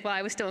and went while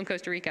I was still in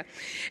Costa Rica.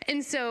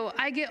 And so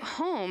I get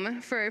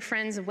home for a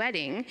friend's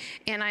wedding,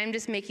 and I'm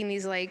just making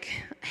these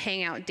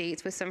hangout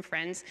dates with some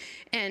friends,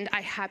 and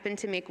I happened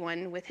to make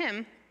one with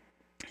him.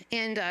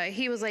 And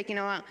he was like,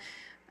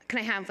 can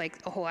I have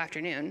a whole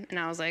afternoon? And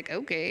I was like,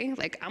 okay,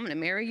 I'm going to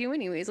marry you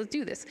anyways. Let's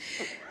do this.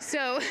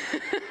 So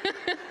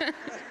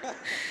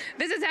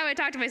this is how I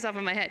talk to myself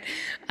in my head.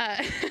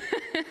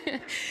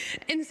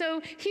 And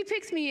so he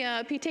picks me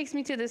up. He takes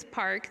me to this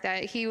park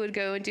that he would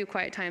go and do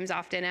quiet times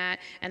often at.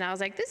 And I was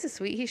like, this is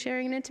sweet. He's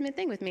sharing an intimate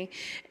thing with me.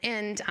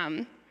 And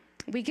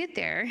we get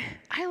there.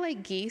 I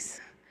like geese.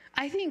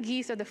 I think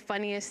geese are the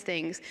funniest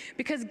things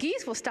because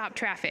geese will stop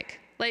traffic.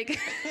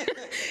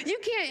 You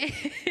can't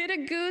hit a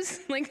goose.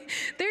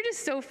 They're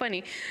just so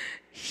funny.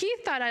 He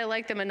thought I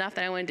liked them enough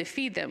that I wanted to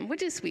feed them,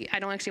 which is sweet. I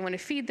don't actually want to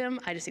feed them.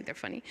 I just think they're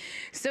funny.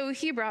 So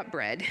he brought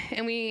bread,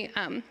 and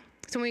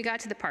so when we got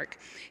to the park,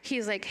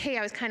 he's like, hey,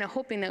 I was kind of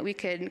hoping that we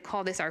could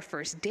call this our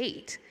first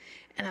date.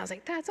 And I was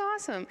like, that's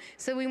awesome.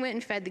 So we went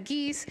and fed the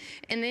geese,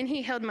 and then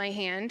he held my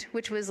hand,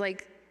 which was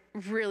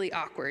really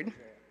awkward.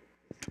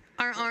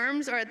 Our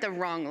arms are at the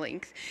wrong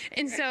length.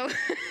 And so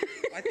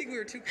I think we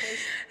were too close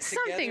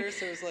Something. together,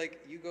 so it was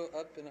like you go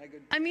up and I go.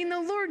 I mean, the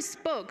Lord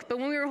spoke, but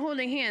when we were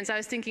holding hands, I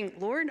was thinking,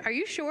 Lord, are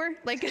you sure?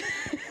 Like,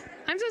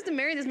 I'm supposed to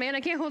marry this man. I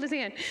can't hold his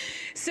hand.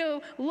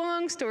 So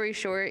long story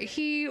short,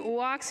 he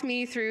walks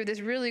me through this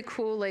really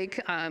cool,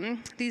 like,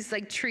 these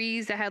like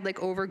trees that had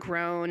like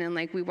overgrown, and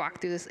like we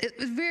walked through this. It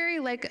was very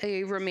like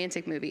a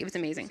romantic movie. It was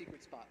amazing.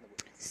 Secret spot in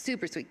the woods.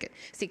 Super sweet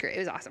secret. It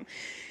was awesome.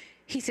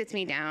 He sits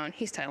me down.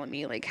 He's telling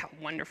me like how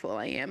wonderful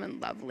I am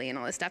and lovely and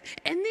all this stuff.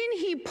 And then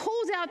he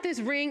pulls out this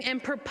ring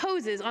and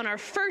proposes on our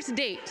first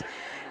date.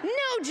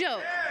 No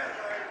joke.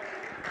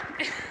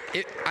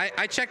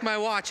 I checked my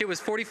watch. It was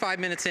 45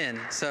 minutes in.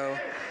 So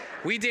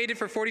we dated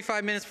for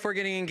 45 minutes before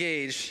getting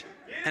engaged.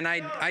 And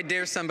I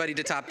dare somebody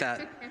to top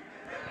that.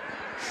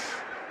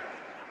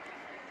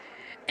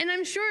 And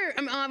I'm sure,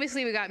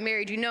 obviously we got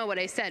married, you know what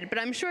I said, but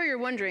I'm sure you're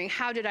wondering,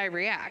 how did I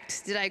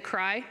react? Did I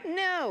cry?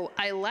 No,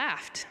 I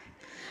laughed.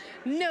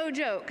 No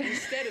joke.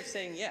 Instead of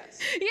saying yes.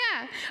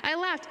 Yeah, I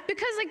laughed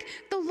because like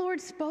the Lord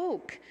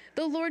spoke.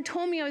 The Lord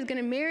told me I was going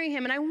to marry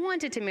him, and I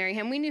wanted to marry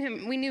him. We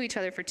knew each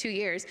other for 2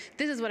 years.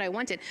 This is what I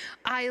wanted.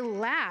 I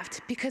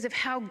laughed because of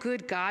how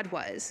good God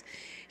was.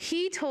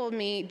 He told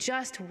me,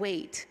 just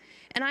wait.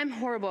 And I'm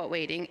horrible at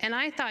waiting. And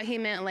I thought he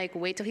meant like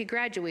wait till he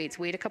graduates,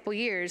 wait a couple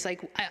years.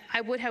 Like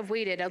I would have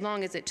waited as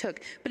long as it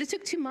took, but it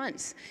took 2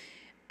 months.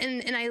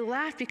 And I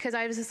laughed because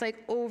I was just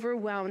like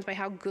overwhelmed by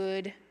how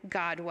good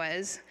God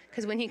was.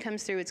 Because when he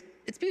comes through,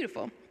 it's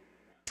beautiful.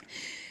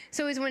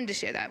 So I always wanted to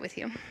share that with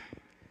you.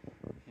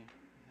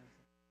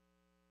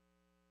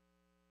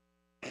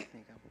 There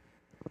you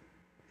go.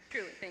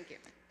 Truly, thank you.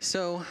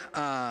 So,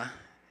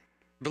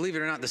 believe it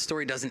or not, the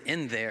story doesn't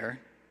end there.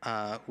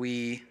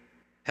 We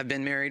have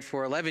been married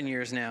for 11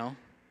 years now,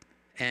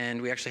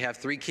 and we actually have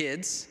 3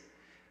 kids.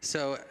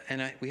 So,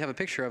 we have a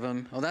picture of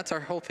them. Oh, that's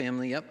our whole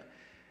family, yep.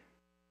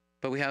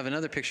 But we have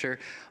another picture.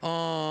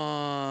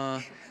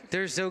 Oh,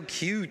 they're so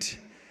cute.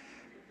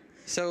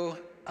 So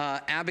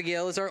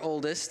Abigail is our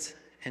oldest,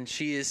 and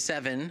she is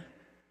 7,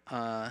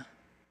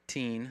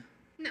 teen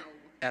No.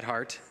 at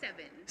heart.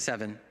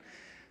 7.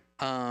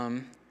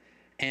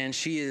 And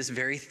she is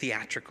very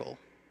theatrical.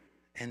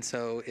 And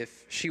so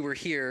if she were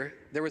here,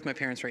 they're with my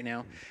parents right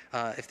now.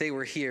 If they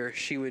were here,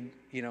 she would,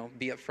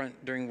 be up front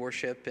during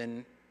worship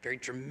and very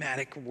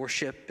dramatic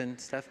worship and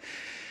stuff.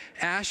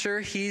 Asher,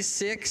 he's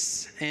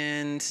 6,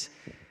 and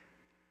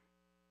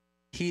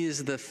he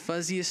is the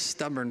fuzziest,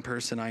 stubborn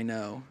person I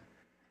know.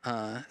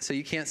 So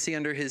you can't see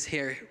under his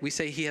hair. We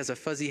say he has a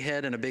fuzzy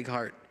head and a big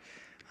heart.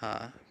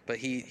 But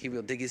he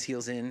will dig his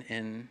heels in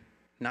and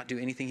not do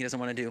anything he doesn't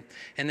want to do.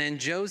 And then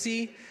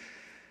Josie,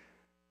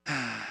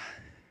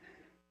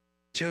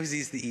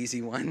 Josie's the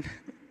easy one.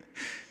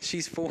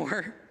 She's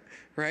 4,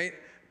 right?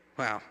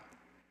 Wow.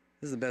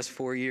 This is the best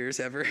 4 years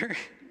ever.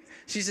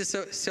 She's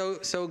just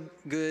so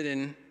good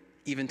and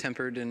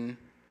even-tempered, and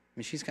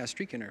she's got a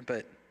streak in her,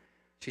 but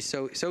she's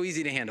so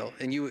easy to handle,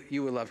 and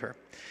you will love her.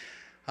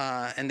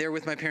 And they're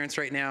with my parents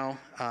right now.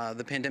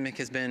 The pandemic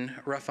has been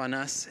rough on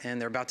us, and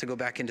they're about to go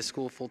back into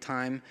school full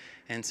time,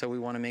 and so we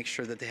want to make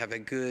sure that they have a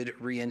good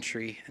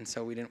re-entry, and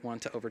so we didn't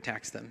want to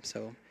overtax them.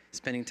 So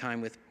spending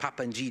time with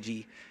Papa and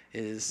Gigi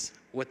is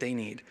what they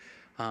need.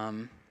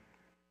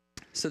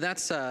 So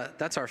that's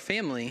our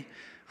family,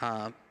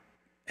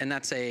 and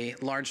that's a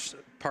large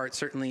part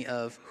certainly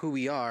of who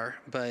we are,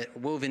 but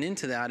woven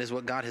into that is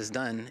what God has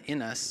done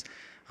in us.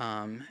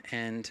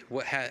 And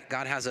what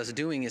God has us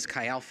doing is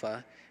Chi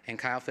Alpha, and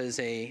Chi Alpha is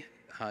a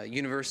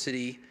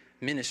university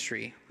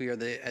ministry. We are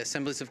the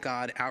Assemblies of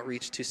God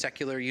outreach to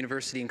secular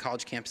university and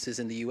college campuses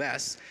in the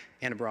U.S.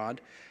 and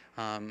abroad.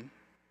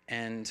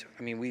 And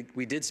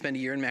we did spend a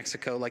year in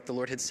Mexico, like the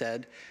Lord had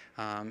said,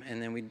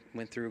 and then we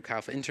went through Chi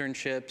Alpha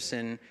internships,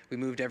 and we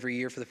moved every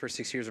year for the first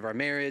 6 years of our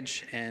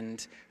marriage,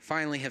 and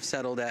finally have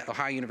settled at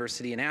Ohio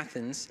University in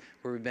Athens,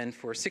 where we've been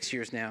for 6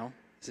 years now.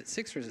 Is it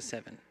 6 or is it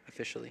 7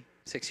 officially?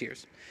 6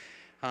 years.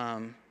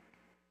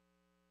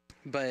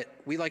 But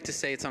we like to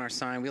say, it's on our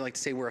sign, we like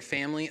to say we're a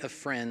family of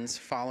friends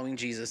following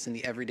Jesus in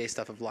the everyday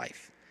stuff of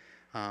life.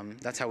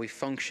 That's how we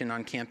function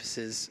on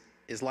campuses,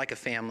 is like a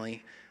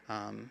family,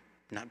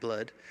 not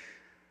blood,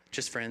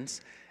 just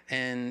friends.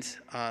 And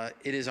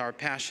it is our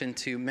passion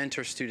to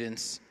mentor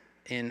students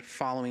in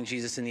following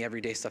Jesus in the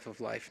everyday stuff of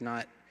life,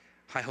 not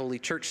high holy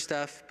church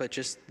stuff, but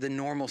just the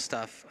normal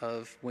stuff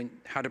of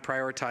how to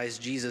prioritize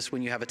Jesus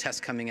when you have a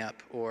test coming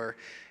up, or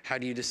how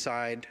do you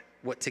decide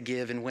what to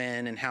give and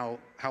when and how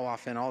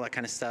often, all that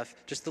kind of stuff.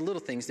 Just the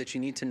little things that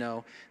you need to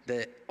know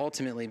that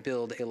ultimately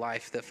build a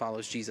life that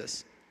follows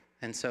Jesus.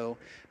 And so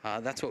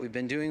that's what we've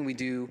been doing. We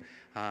do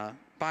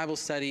Bible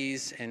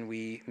studies, and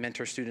we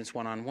mentor students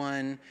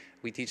one-on-one.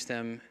 We teach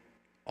them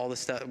all the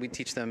stuff. We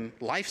teach them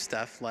life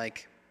stuff,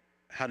 like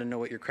how to know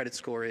what your credit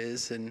score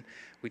is, and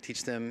we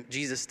teach them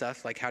Jesus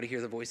stuff, like how to hear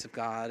the voice of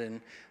God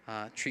and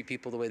treat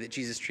people the way that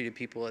Jesus treated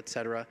people,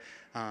 etc.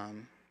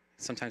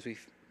 Sometimes we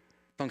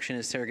function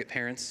as surrogate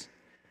parents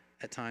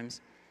at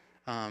times.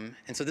 And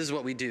so this is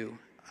what we do.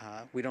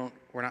 We're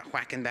not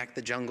whacking back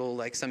the jungle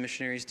like some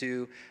missionaries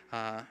do,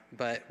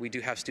 but we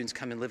do have students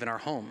come and live in our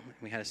home.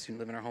 We had a student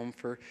live in our home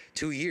for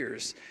 2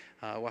 years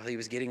while he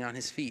was getting on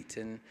his feet,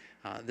 and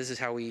this is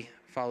how we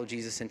follow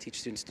Jesus and teach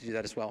students to do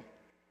that as well.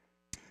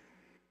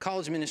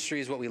 College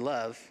ministry is what we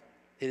love.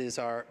 It is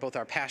both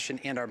our passion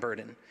and our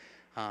burden.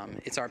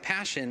 It's our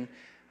passion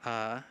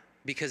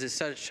because it's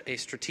such a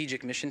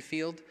strategic mission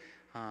field.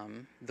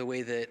 The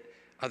way that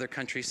other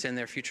countries send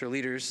their future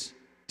leaders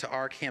to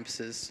our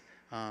campuses,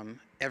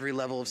 every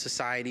level of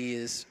society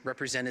is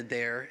represented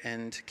there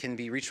and can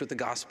be reached with the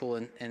gospel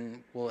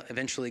and will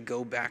eventually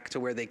go back to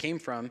where they came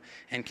from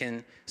and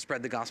can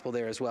spread the gospel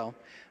there as well.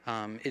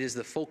 It is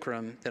the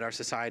fulcrum that our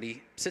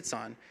society sits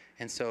on.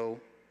 And so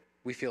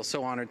we feel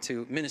so honored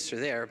to minister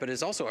there, but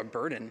it's also a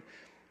burden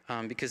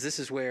because this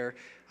is where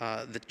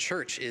the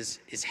church is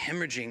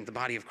hemorrhaging the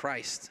body of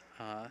Christ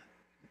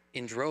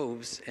in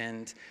droves,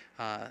 and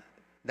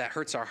that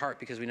hurts our heart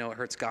because we know it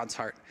hurts God's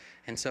heart.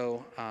 And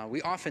so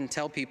we often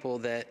tell people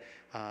that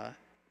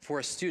for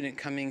a student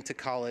coming to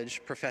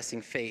college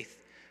professing faith,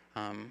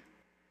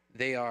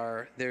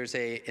 there's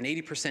an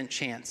 80%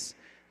 chance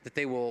that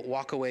they will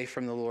walk away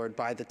from the Lord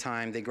by the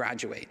time they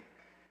graduate,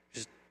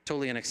 which is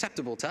totally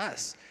unacceptable to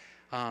us.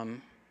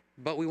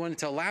 But we wanted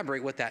to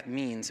elaborate what that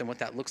means and what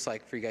that looks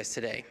like for you guys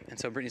today. And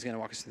so Brittany's going to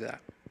walk us through that.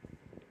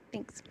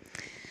 Thanks.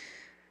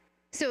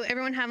 So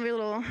everyone have your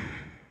little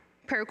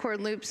paracord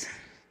loops?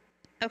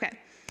 Okay.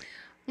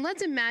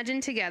 Let's imagine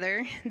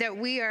together that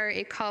we are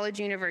a college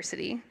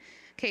university.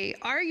 Okay,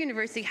 our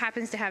university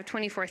happens to have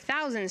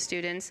 24,000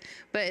 students,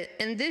 but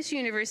in this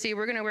university,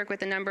 we're going to work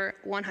with the number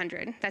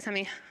 100. That's how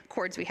many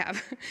chords we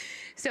have.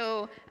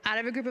 So out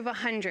of a group of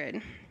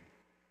 100.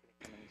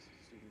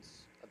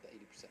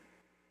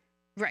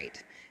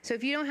 Right. So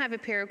if you don't have a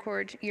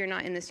paracord, you're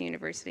not in this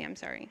university. I'm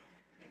sorry.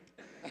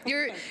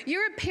 You're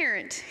a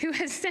parent who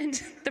has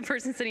sent the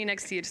person sitting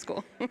next to you to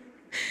school.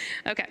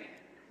 Okay.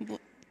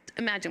 Well,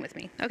 imagine with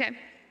me. Okay.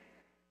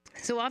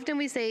 So often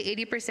we say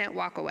 80%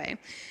 walk away.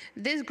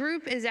 This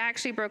group is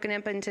actually broken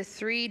up into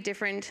 3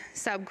 different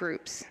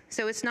subgroups.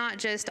 So it's not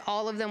just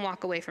all of them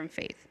walk away from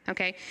faith,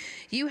 okay?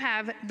 You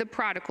have the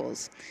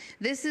prodigals.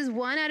 This is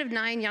 1 out of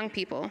 9 young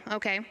people,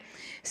 okay?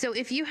 So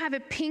if you have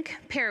a pink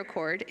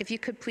paracord, if you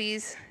could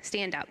please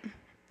stand up.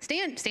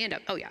 Stand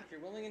up. Oh, yeah. If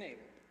you're willing and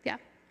able. Yeah.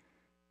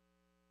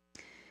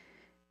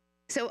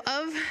 So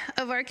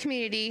of our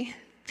community,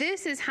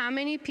 this is how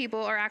many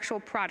people are actual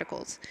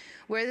prodigals,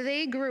 where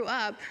they grew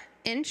up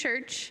in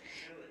church.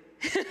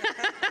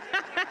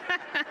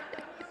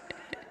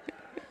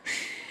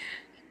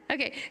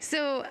 Okay,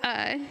 so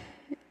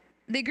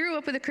they grew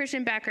up with a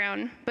Christian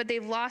background, but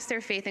they've lost their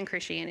faith in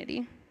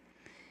Christianity.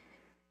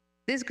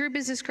 This group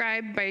is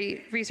described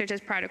by research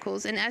as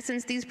prodigals. In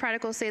essence, these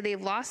prodigals say they've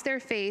lost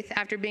their faith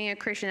after being a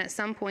Christian at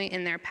some point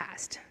in their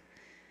past.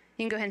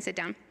 You can go ahead and sit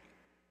down.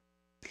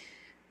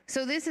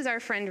 So this is our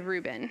friend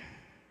Reuben.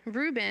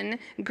 Reuben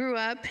grew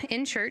up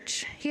in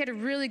church. He had a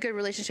really good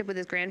relationship with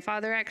his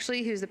grandfather,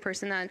 actually, who's the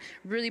person that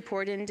really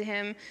poured into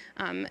him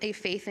a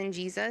faith in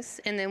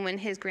Jesus. And then when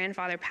his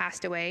grandfather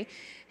passed away,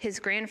 his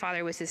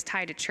grandfather was his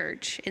tie to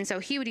church. And so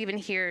he would even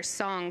hear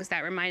songs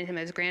that reminded him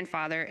of his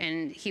grandfather,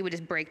 and he would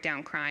just break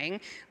down crying.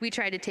 We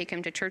tried to take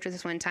him to church with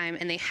us one time,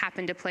 and they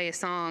happened to play a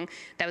song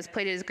that was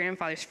played at his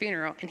grandfather's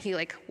funeral, and he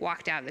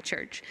walked out of the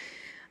church.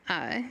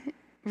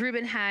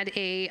 Reuben had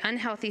a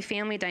unhealthy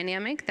family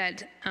dynamic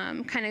that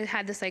kind of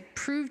had this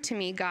prove to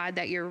me, God,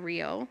 that you're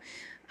real,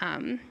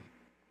 and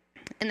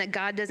that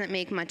God doesn't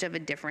make much of a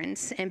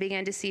difference, and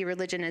began to see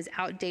religion as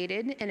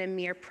outdated and a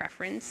mere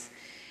preference.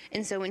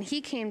 And so when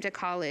he came to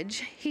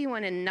college, he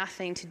wanted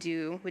nothing to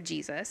do with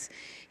Jesus.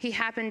 He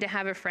happened to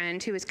have a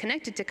friend who was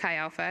connected to Chi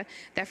Alpha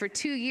that for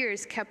 2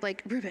 years kept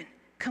Reuben,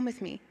 come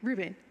with me,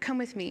 Reuben, come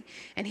with me.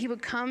 And he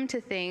would come to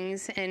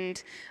things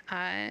and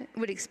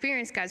would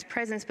experience God's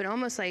presence, but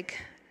almost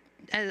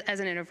as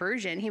an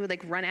aversion, he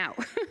would run out.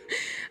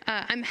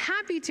 I'm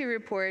happy to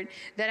report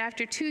that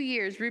after 2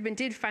 years, Reuben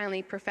did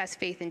finally profess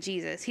faith in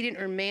Jesus. He didn't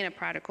remain a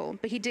prodigal,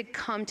 but he did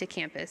come to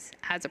campus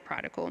as a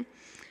prodigal.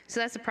 So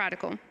that's a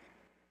prodigal.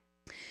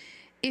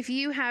 If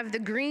you have the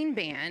green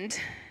band,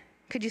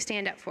 could you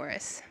stand up for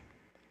us?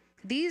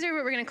 These are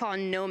what we're going to call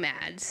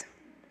nomads.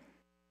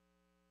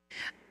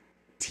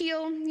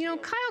 Teal,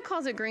 Kyle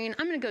calls it green.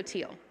 I'm going to go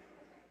teal.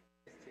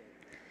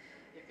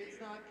 If it's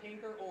not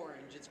pink or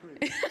orange, it's green.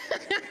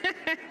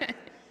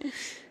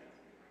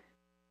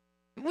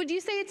 Would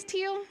you say it's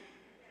teal?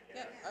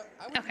 Yeah,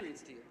 I would agree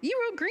it's teal. You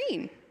wrote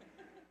green.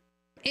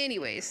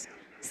 Anyways,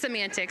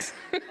 semantics.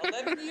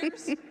 11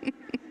 years?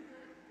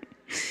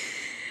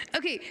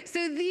 Okay,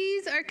 so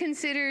these are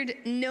considered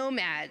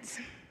nomads,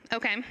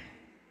 okay?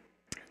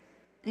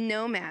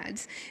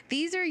 Nomads.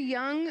 These are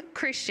young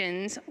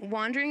Christians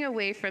wandering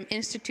away from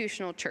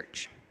institutional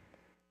church.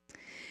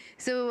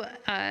 So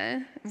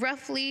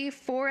roughly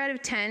 4 out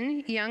of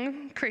 10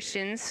 young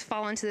Christians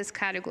fall into this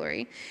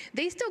category.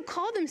 They still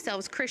call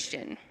themselves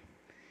Christian,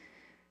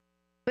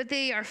 but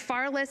they are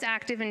far less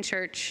active in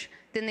church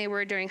than they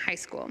were during high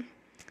school.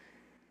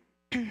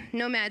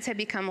 nomads have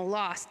become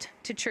lost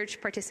to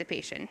church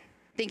participation.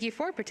 Thank you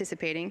for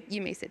participating.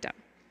 You may sit down.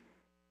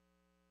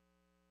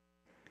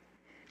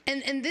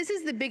 And this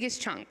is the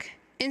biggest chunk.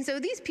 And so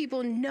these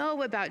people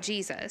know about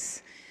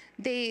Jesus.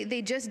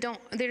 They just don't,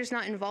 they're just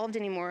not involved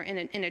anymore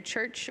in a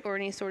church or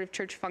any sort of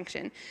church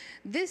function.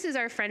 This is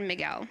our friend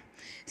Miguel.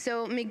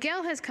 So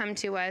Miguel has come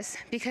to us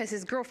because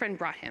his girlfriend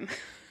brought him.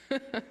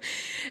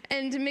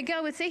 And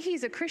Miguel would say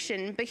he's a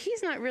Christian, but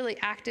he's not really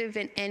active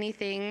in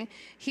anything.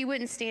 He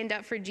wouldn't stand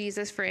up for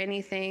Jesus for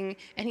anything,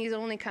 and he's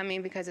only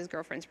coming because his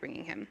girlfriend's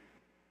bringing him.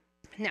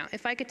 Now,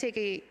 if I could take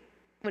a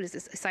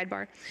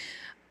sidebar?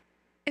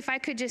 If I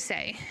could just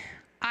say,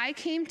 I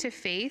came to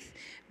faith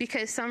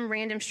because some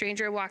random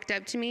stranger walked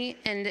up to me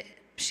and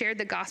shared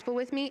the gospel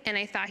with me, and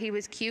I thought he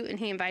was cute, and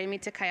he invited me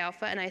to Chi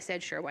Alpha, and I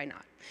said, sure, why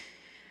not?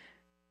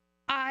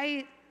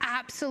 I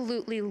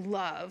absolutely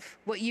love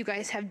what you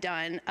guys have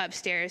done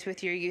upstairs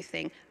with your youth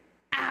thing.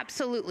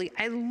 Absolutely.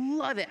 I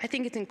love it. I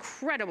think it's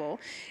incredible.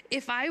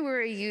 If I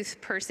were a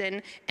youth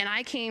person and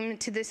I came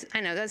to this,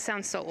 I know that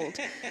sounds so old.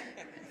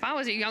 If I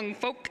was a young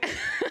folk,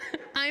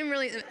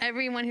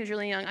 everyone who's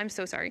really young, I'm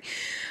so sorry.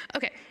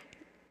 Okay.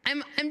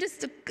 I'm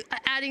just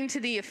adding to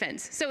the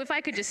offense. So if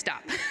I could just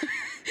stop.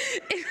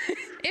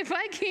 If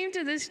I came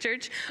to this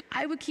church,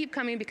 I would keep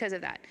coming because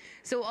of that.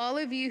 So all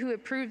of you who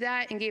approved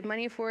that and gave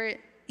money for it,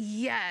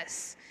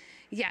 yes.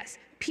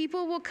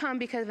 People will come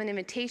because of an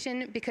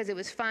invitation, because it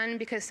was fun,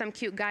 because some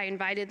cute guy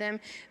invited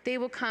them. They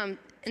will come,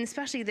 and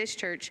especially this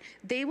church,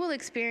 they will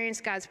experience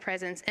God's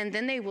presence, and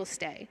then they will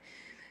stay.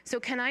 So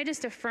can I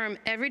just affirm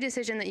every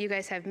decision that you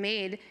guys have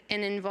made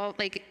and involve,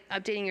 like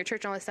updating your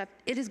church and all this stuff,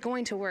 it is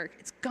going to work.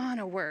 It's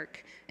gonna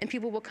work, and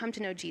people will come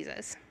to know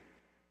Jesus.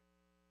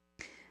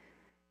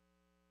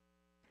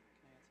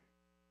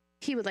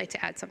 He would like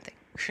to add something.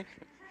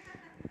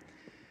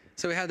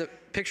 So we had the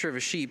picture of a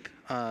sheep.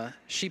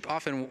 Sheep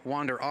often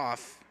wander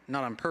off,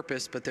 not on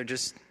purpose, but they're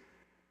just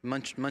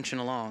munching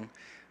along.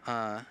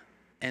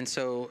 And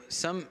so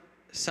some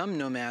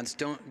nomads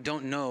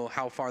don't know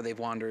how far they've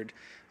wandered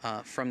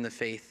from the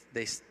faith.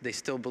 They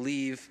still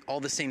believe all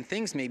the same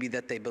things maybe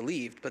that they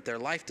believed, but their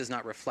life does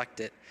not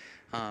reflect it.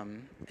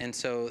 And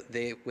so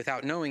they,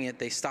 without knowing it,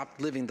 they stopped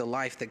living the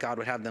life that God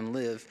would have them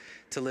live,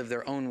 to live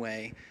their own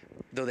way,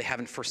 though they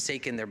haven't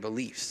forsaken their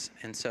beliefs.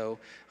 And so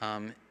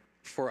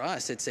for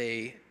us, it's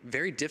a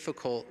very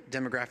difficult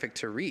demographic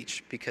to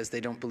reach because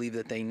they don't believe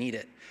that they need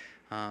it.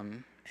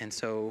 And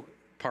so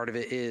part of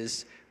it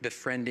is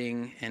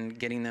befriending and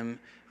getting them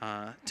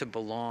to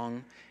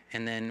belong,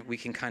 and then we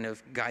can kind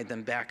of guide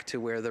them back to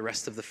where the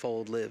rest of the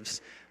fold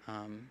lives.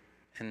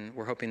 And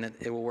we're hoping that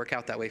it will work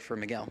out that way for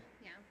Miguel.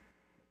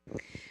 Yeah.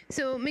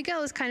 So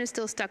Miguel is kind of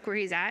still stuck where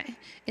he's at,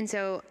 and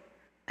so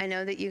I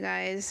know that you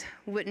guys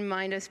wouldn't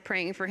mind us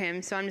praying for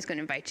him, so I'm just going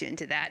to invite you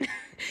into that.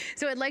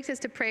 So I'd like us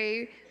to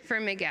pray for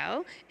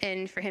Miguel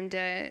and for him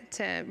to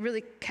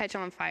really catch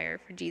on fire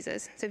for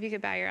Jesus. So if you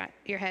could bow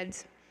your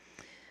heads.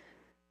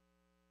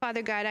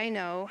 Father God, I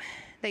know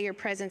that your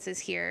presence is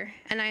here,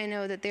 and I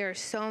know that there are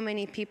so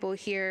many people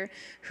here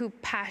who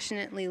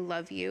passionately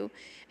love you.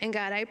 And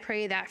God, I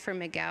pray that for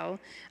Miguel.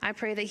 I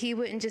pray that he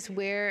wouldn't just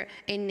wear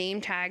a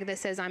name tag that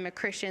says I'm a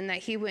Christian, that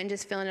he wouldn't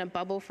just fill in a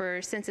bubble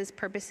for census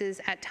purposes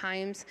at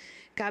times.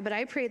 God, but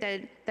I pray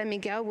that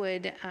Miguel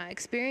would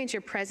experience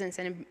your presence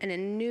in a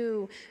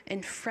new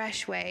and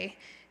fresh way.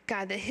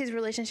 God, that his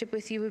relationship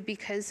with you would be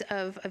because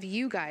of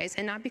you guys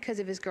and not because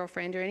of his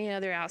girlfriend or any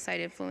other outside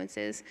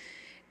influences.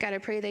 God, I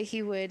pray that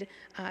he would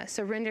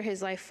surrender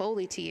his life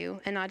fully to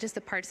you, and not just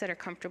the parts that are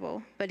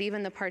comfortable, but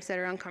even the parts that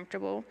are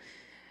uncomfortable.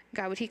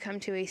 God, would he come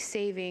to a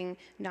saving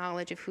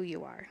knowledge of who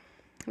you are.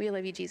 We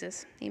love you,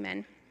 Jesus.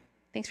 Amen.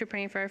 Thanks for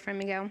praying for our friend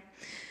Miguel.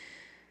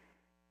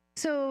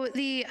 So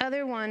the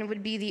other one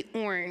would be the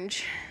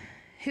orange.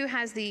 Who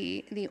has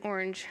the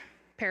orange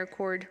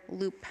paracord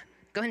loop?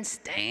 Go ahead and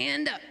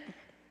stand up.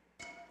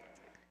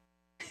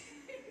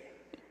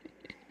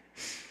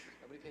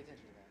 Nobody pay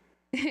attention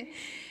to that.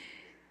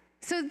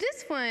 So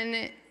this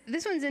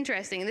one's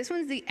interesting. This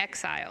one's the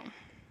exile.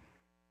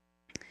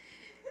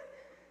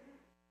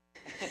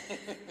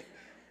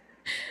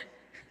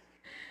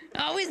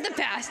 Always the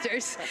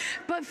pastors.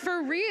 But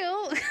for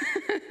real,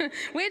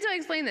 wait till I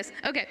explain this.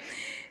 Okay,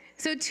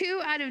 so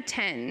 2 out of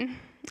 10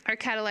 are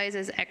catalyzed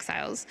as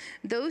exiles.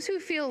 Those who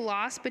feel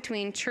lost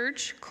between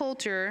church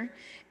culture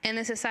and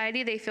the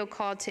society they feel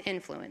called to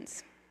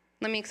influence.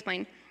 Let me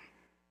explain.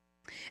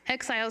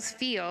 Exiles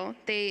feel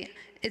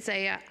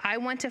I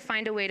want to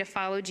find a way to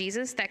follow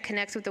Jesus that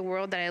connects with the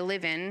world that I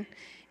live in,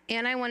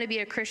 and I want to be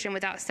a Christian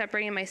without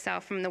separating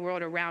myself from the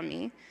world around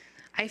me.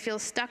 I feel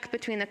stuck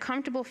between the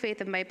comfortable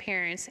faith of my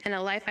parents and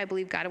a life I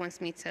believe God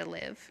wants me to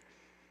live.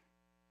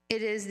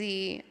 It is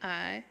the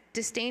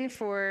disdain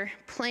for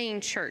playing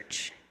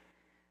church,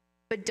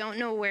 but don't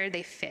know where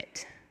they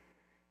fit.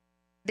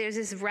 There's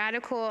this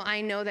radical,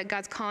 I know that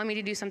God's calling me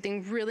to do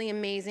something really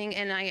amazing,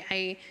 and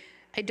I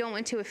don't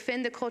want to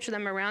offend the culture that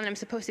I'm around that I'm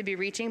supposed to be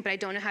reaching, but I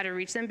don't know how to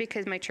reach them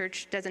because my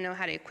church doesn't know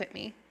how to equip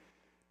me.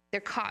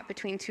 They're caught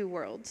between two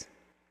worlds.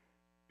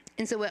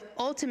 And so what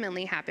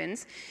ultimately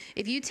happens,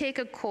 if you take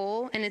a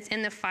coal and it's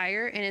in the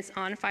fire and it's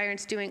on fire and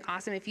it's doing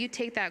awesome, if you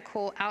take that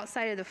coal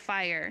outside of the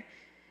fire,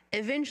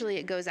 eventually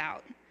it goes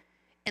out.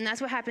 And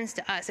that's what happens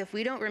to us. If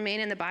we don't remain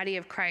in the body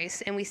of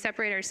Christ and we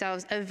separate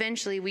ourselves,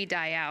 eventually we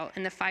die out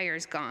and the fire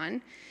is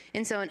gone.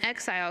 And so an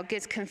exile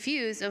gets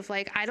confused of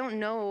like, I don't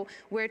know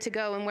where to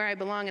go and where I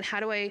belong and how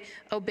do I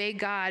obey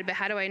God, but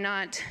how do I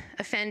not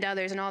offend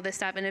others and all this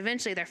stuff. And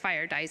eventually their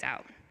fire dies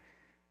out.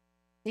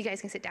 You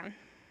guys can sit down.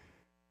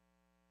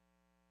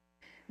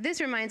 This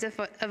reminds us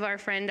of our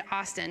friend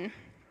Austin.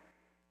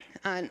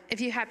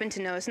 If you happen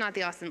to know, it's not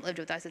the Austin that lived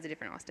with us, it's a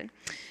different Austin.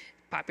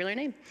 Popular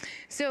name.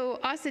 So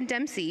Austin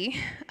Dempsey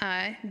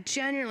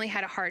genuinely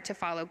had a heart to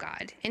follow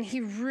God, and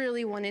he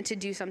really wanted to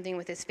do something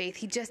with his faith.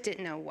 He just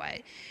didn't know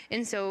what.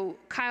 And so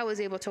Kyle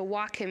was able to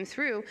walk him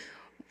through,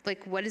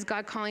 like, what is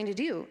God calling to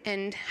do,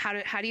 and how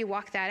do you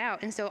walk that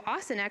out? And so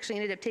Austin actually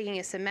ended up taking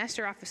a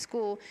semester off of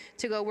school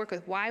to go work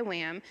with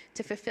YWAM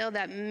to fulfill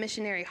that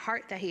missionary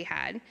heart that he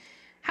had.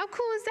 How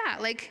cool is that?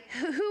 Like,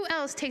 who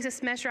else takes a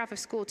semester off of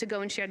school to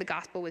go and share the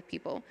gospel with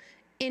people?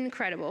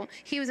 Incredible.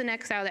 He was an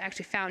exile that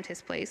actually found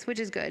his place, which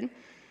is good.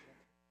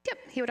 Yep,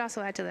 he would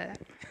also add to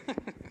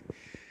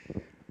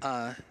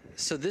that.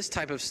 So this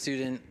type of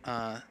student,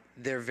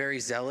 they're very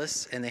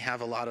zealous and they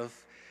have a lot of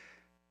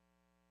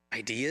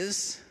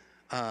ideas.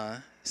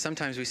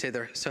 Sometimes we say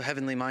they're so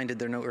heavenly minded,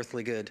 they're no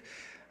earthly good.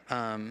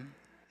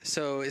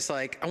 So it's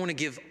like, I want to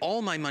give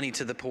all my money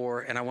to the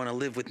poor and I want to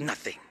live with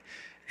nothing.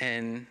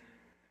 And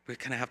we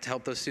kind of have to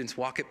help those students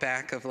walk it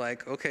back of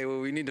like, okay, well,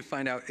 we need to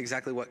find out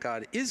exactly what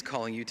God is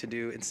calling you to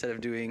do instead of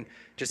doing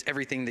just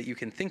everything that you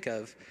can think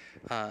of.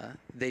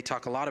 They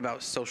talk a lot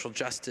about social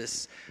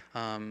justice.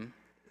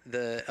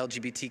 The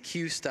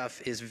LGBTQ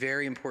stuff is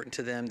very important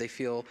to them. They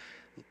feel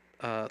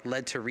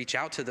led to reach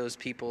out to those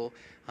people,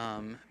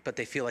 but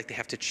they feel like they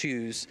have to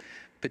choose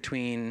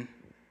between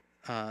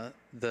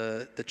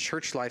the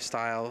church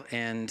lifestyle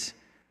and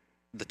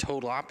the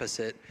total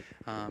opposite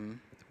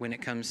when it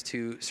comes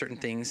to certain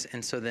things.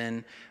 And so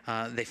then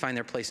they find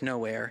their place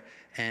nowhere,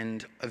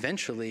 and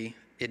eventually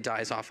it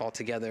dies off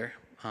altogether.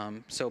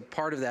 So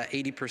part of that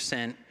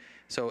 80%,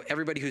 so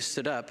everybody who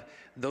stood up,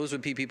 those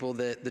would be people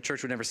that the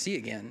church would never see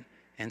again.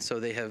 And so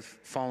they have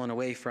fallen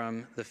away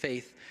from the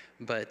faith,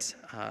 but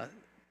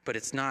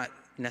it's not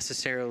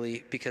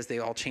necessarily because they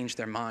all changed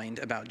their mind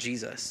about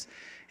Jesus.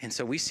 And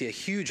so we see a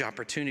huge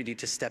opportunity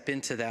to step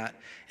into that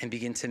and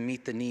begin to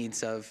meet the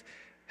needs of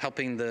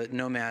helping the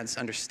nomads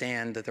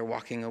understand that they're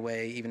walking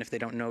away even if they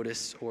don't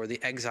notice, or the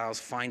exiles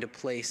find a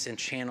place and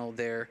channel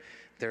their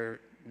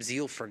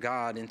zeal for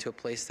God into a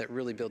place that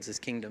really builds his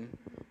kingdom.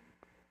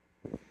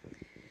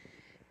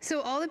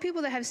 So all the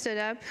people that have stood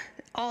up,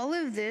 all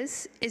of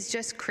this is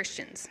just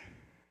Christians.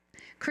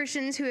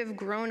 Christians who have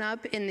grown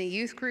up in the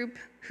youth group,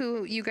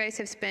 who you guys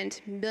have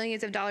spent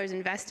millions of dollars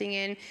investing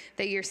in,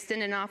 that you're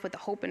sending off with a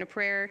hope and a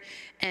prayer,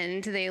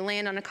 and they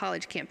land on a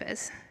college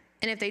campus.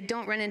 And if they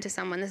don't run into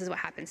someone, this is what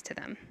happens to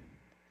them.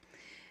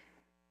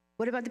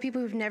 What about the people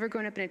who've never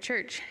grown up in a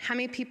church? How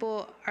many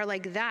people are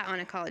like that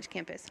on a college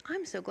campus?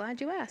 I'm so glad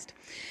you asked.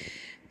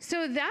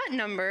 So that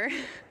number,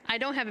 I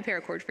don't have a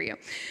paracord for you.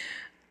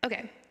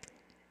 Okay.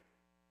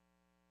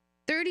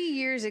 30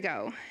 years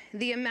ago,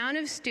 the amount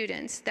of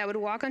students that would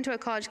walk onto a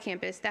college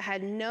campus that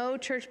had no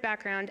church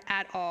background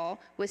at all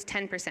was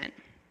 10%.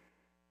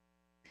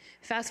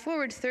 Fast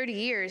forward 30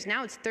 years,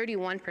 now it's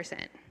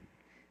 31%.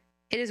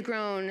 It has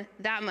grown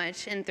that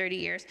much in 30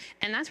 years.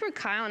 And that's where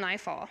Kyle and I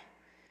fall.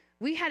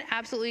 We had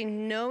absolutely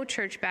no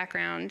church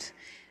background,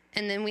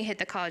 and then we hit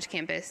the college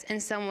campus,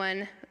 and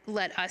someone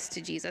led us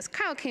to Jesus.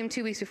 Kyle came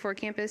 2 weeks before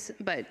campus,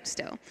 but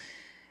still.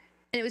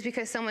 And it was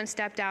because someone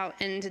stepped out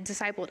and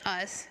discipled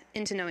us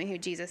into knowing who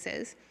Jesus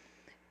is.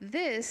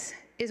 This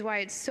is why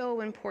it's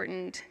so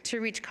important to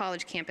reach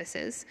college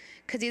campuses,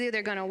 because either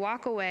they're going to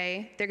walk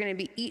away, they're going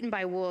to be eaten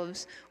by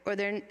wolves, or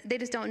they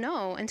just don't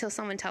know until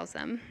someone tells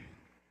them.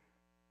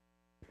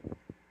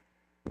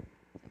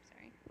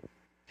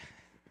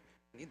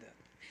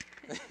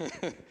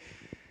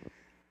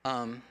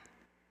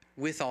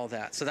 With all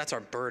that, so that's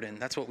our burden.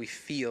 That's what we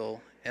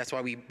feel. That's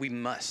why we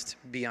must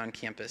be on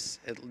campus.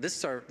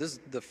 This is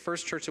the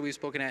first church that we've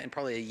spoken at in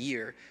probably a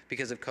year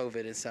because of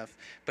COVID and stuff.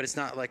 But it's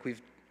not like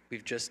we've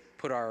just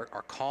put our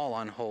call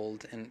on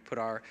hold and put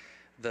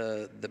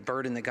the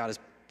burden that God has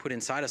put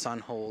inside us on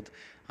hold.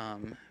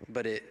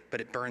 But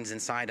it burns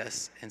inside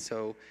us. And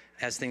so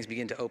as things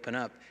begin to open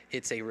up,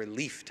 it's a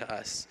relief to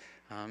us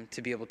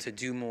to be able to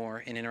do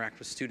more and interact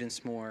with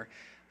students more.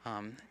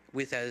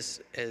 With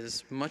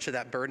as much of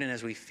that burden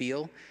as we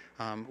feel.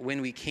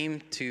 When we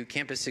came to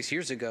campus 6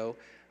 years ago,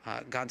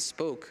 God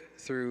spoke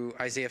through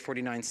Isaiah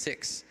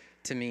 49:6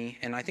 to me,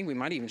 and I think we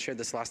might have even shared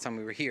this last time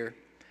we were here,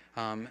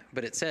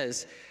 but it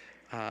says,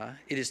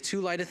 "It is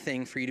too light a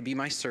thing for you to be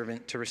my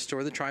servant, to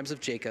restore the tribes of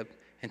Jacob,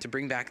 and to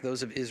bring back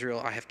those of Israel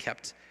I have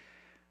kept.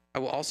 I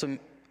will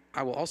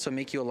also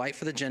make you a light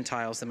for the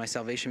Gentiles, that my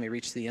salvation may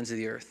reach to the ends of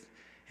the earth."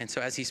 And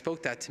so as he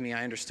spoke that to me,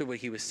 I understood what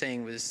he was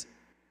saying was,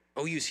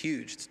 OU's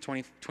huge. It's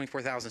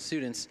 24,000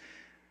 students.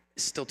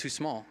 It's still too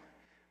small.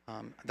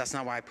 That's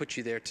not why I put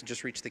you there to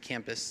just reach the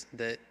campus.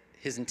 That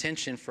his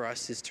intention for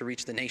us is to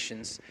reach the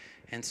nations.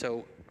 And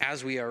so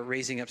as we are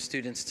raising up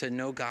students to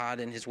know God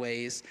and his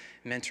ways,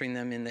 mentoring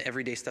them in the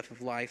everyday stuff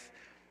of life,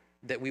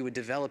 that we would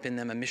develop in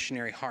them a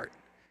missionary heart.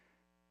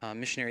 A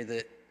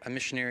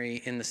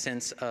missionary in the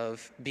sense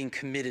of being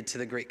committed to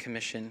the Great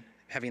Commission,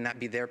 having that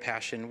be their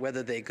passion,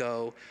 whether they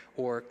go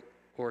or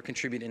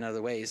contribute in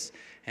other ways.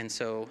 And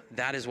so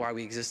that is why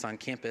we exist on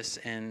campus,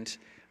 and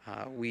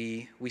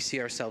we see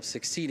ourselves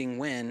succeeding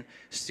when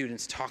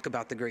students talk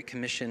about the Great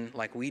Commission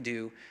like we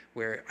do,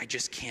 where I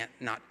just can't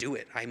not do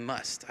it. I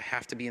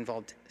have to be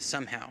involved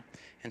somehow.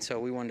 And so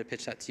we wanted to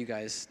pitch that to you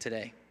guys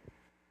today.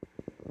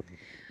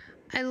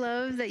 I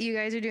love that you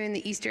guys are doing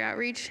the Easter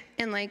outreach,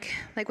 and like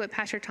what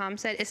Pastor Tom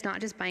said, it's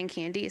not just buying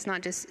candy, it's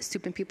not just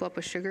souping people up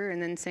with sugar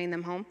and then sending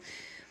them home,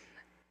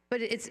 but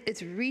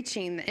it's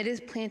reaching, it is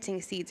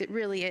planting seeds, it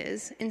really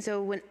is. And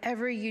so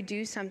whenever you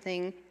do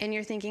something and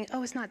you're thinking,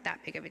 oh, it's not that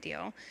big of a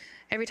deal,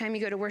 every time you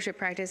go to worship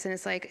practice and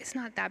it's like, it's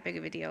not that big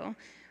of a deal,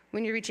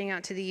 when you're reaching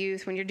out to the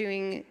youth, when you're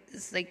doing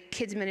like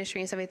kids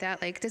ministry and stuff like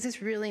that, like, does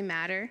this really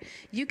matter?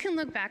 You can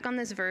look back on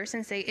this verse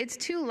and say, it's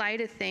too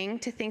light a thing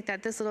to think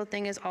that this little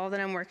thing is all that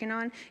I'm working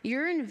on.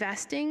 You're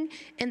investing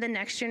in the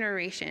next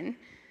generation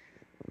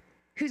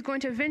who's going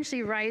to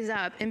eventually rise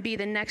up and be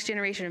the next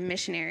generation of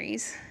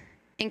missionaries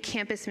and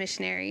campus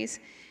missionaries.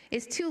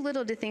 It's too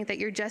little to think that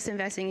you're just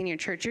investing in your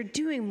church. You're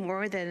doing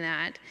more than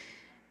that.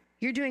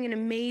 You're doing an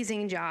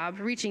amazing job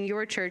reaching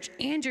your church,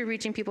 and you're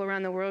reaching people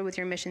around the world with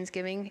your missions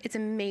giving. It's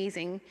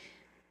amazing.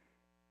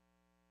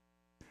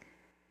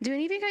 Do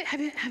any of you guys,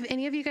 have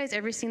any of you guys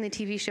ever seen the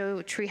TV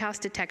show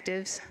Treehouse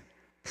Detectives?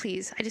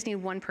 Please, I just need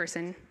one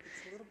person.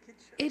 It's a little kid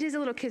show. It is a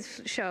little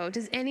kids show.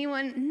 Does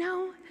anyone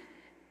know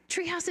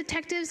Treehouse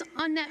Detectives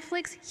on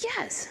Netflix?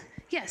 Yes,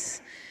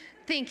 yes.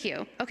 Thank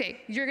you.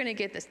 Okay, you're gonna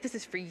get this. This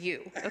is for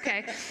you,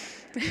 okay?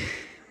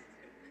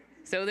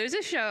 So there's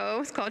a show,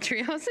 it's called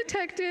Treehouse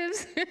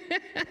Detectives.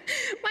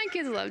 My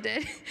kids loved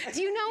it.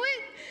 Do you know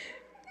it?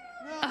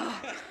 No.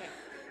 Oh.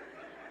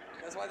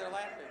 That's why they're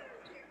laughing.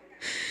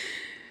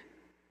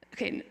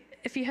 Okay,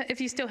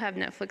 if you still have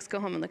Netflix, go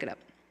home and look it up.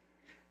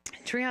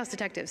 Treehouse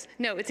Detectives.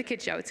 No, it's a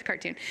kid show. It's a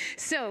cartoon.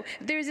 So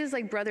there's this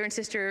like brother and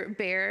sister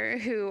bear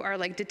who are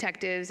like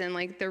detectives, and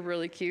like they're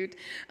really cute.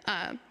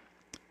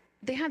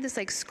 They have this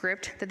like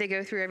script that they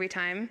go through every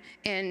time,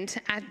 and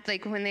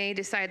like when they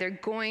decide they're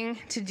going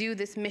to do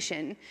this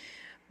mission,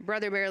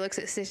 Brother Bear looks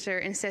at Sister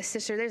and says,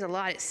 "Sister, there's a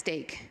lot at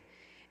stake."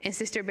 And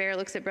Sister Bear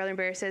looks at Brother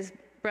Bear and says,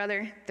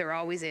 "Brother, there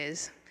always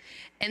is."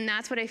 And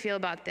that's what I feel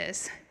about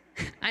this.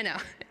 I know,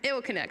 it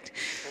will connect.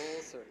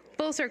 Full circle.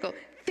 Full circle.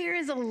 There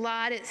is a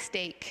lot at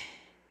stake.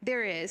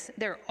 There is.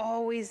 There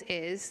always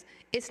is.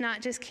 It's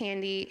not just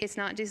candy. It's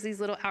not just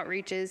these little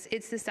outreaches.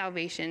 It's the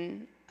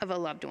salvation of a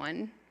loved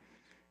one.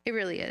 It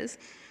really is.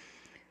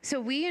 So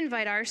we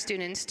invite our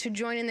students to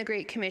join in the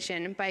Great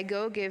Commission by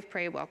Go, Give,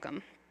 Pray,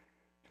 Welcome.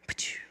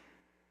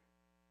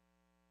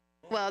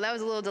 Well, that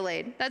was a little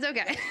delayed. That's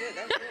okay.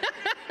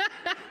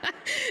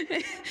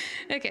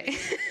 Okay.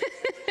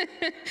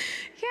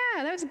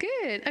 Yeah, that was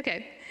good.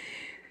 Okay.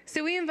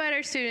 So we invite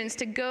our students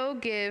to go,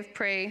 give,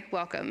 pray,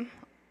 welcome.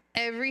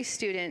 Every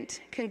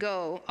student can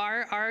go.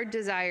 Our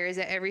desire is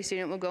that every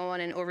student will go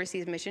on an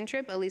overseas mission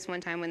trip at least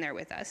one time when they're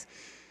with us.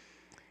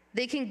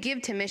 They can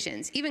give to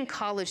missions. Even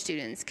college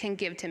students can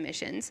give to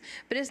missions.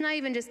 But it's not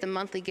even just the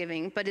monthly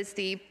giving, but it's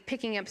the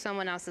picking up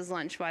someone else's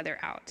lunch while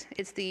they're out.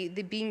 It's the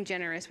being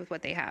generous with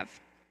what they have.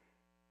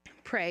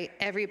 Pray.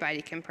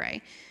 Everybody can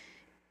pray.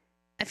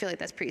 I feel like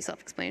that's pretty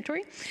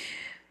self-explanatory.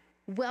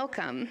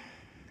 Welcome.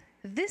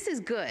 This is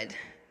good.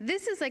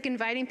 This is like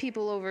inviting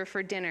people over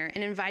for dinner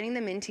and inviting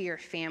them into your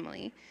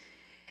family.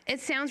 It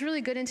sounds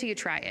really good until you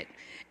try it.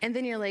 And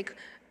then you're like,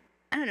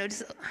 I don't know,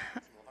 just...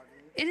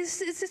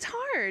 It's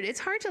hard. It's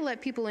hard to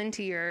let people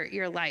into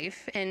your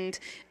life and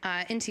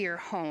into your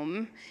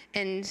home.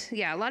 And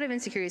yeah, a lot of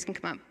insecurities can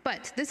come up.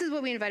 But this is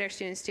what we invite our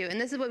students to, and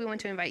this is what we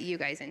want to invite you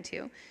guys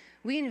into.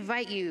 We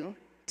invite you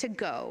to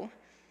go.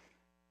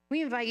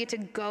 We invite you to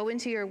go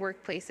into your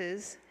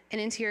workplaces and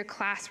into your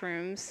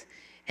classrooms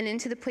and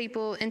into the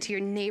people, into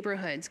your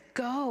neighborhoods.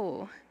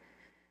 Go.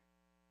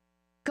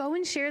 Go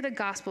and share the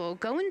gospel.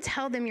 Go and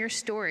tell them your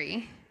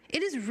story.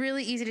 It is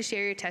really easy to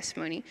share your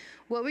testimony.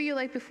 What were you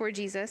like before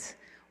Jesus?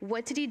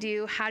 What did he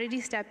do? How did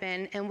he step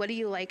in? And what are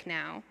you like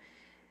now?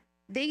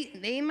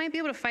 They might be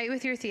able to fight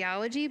with your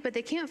theology, but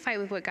they can't fight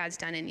with what God's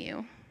done in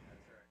you.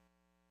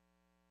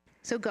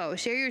 So go,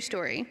 share your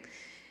story.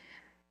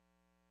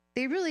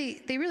 They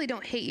really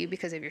don't hate you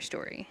because of your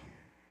story.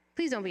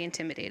 Please don't be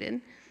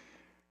intimidated.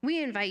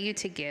 We invite you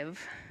to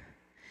give.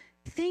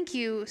 Thank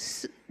you,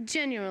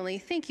 genuinely,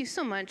 thank you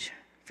so much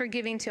for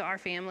giving to our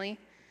family.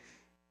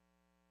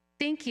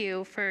 Thank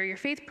you for your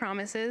faith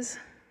promises.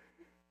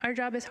 Our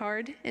job is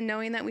hard, and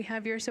knowing that we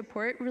have your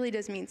support really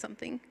does mean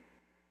something.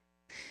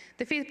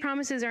 The faith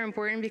promises are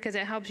important because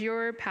it helps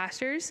your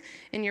pastors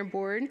and your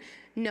board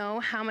know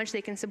how much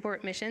they can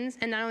support missions,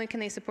 and not only can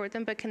they support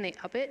them, but can they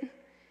up it?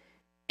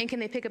 And can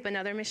they pick up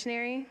another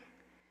missionary?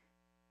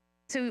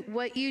 So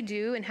what you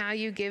do and how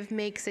you give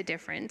makes a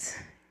difference.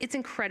 It's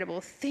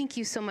incredible. Thank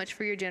you so much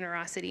for your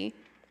generosity.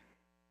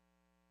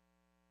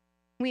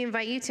 We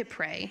invite you to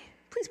pray.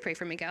 Please pray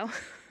for Miguel.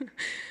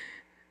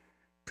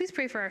 Please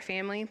pray for our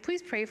family.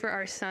 Please pray for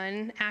our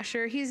son,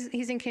 Asher. He's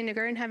in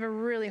kindergarten, having a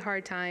really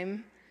hard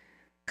time.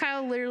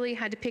 Kyle literally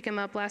had to pick him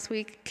up last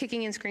week,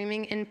 kicking and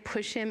screaming, and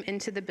push him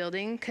into the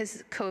building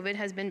because COVID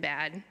has been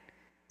bad.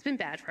 It's been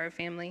bad for our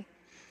family.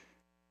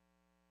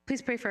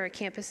 Please pray for our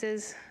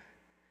campuses.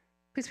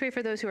 Please pray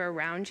for those who are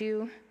around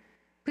you.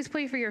 Please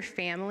pray for your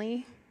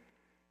family.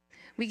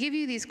 We give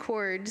you these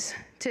cords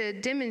to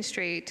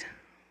demonstrate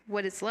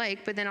what it's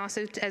like, but then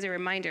also as a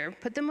reminder.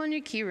 Put them on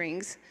your key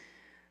rings.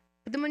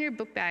 Put them on your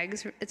book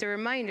bags. It's a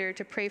reminder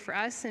to pray for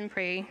us and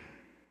pray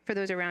for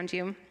those around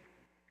you.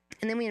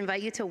 And then we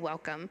invite you to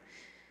welcome.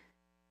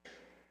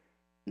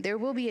 There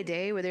will be a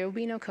day where there will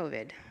be no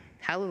COVID.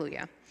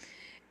 Hallelujah.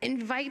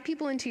 Invite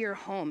people into your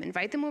home.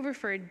 Invite them over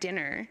for a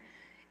dinner.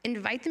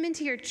 Invite them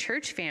into your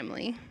church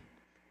family.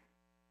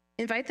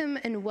 Invite them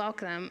and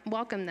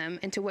welcome them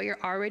into what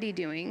you're already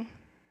doing.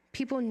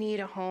 People need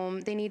a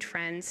home. They need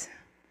friends.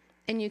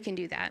 And you can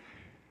do that.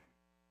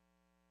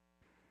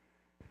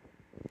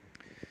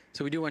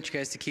 So we do want you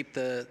guys to keep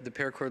the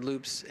paracord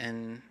loops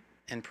and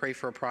pray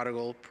for a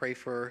prodigal, pray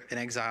for an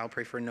exile,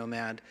 pray for a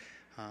nomad,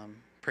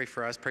 pray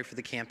for us, pray for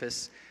the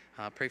campus,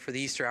 pray for the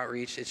Easter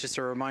outreach. It's just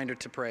a reminder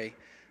to pray.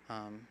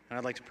 And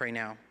I'd like to pray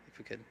now, if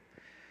we could.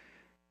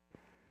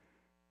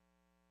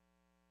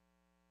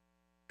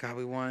 God,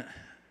 we want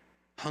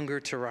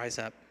hunger to rise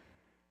up.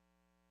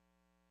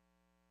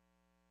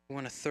 We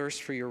want to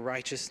thirst for your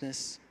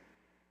righteousness.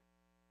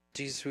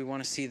 Jesus, we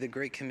want to see the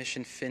Great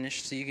Commission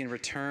finished so you can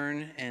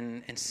return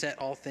and set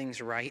all things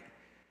right,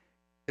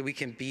 that we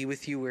can be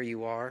with you where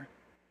you are.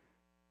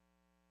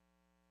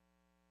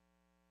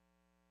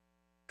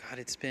 God,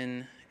 it's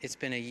been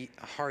a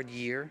hard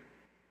year,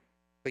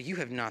 but you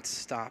have not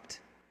stopped,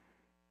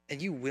 and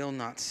you will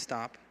not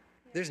stop.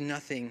 There's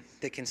nothing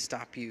that can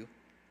stop you.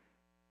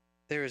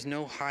 There is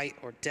no height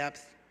or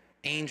depth,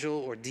 angel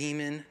or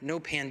demon, no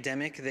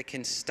pandemic that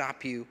can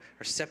stop you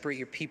or separate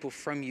your people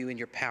from you in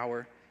your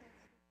power.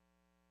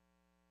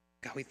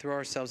 God, we throw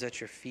ourselves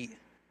at your feet,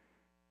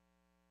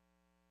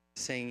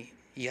 saying,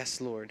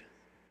 yes, Lord.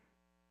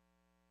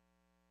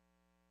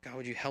 God,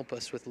 would you help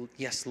us with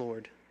yes,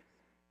 Lord?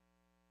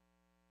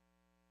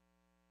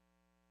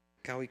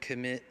 God, we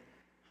commit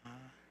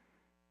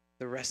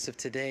the rest of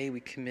today.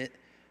 We commit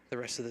the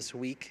rest of this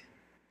week,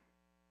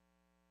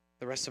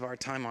 the rest of our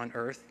time on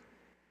earth,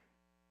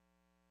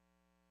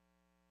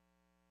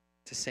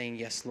 to saying,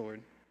 yes, Lord.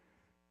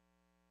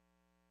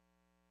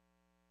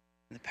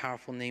 In the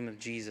powerful name of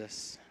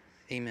Jesus,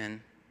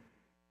 amen.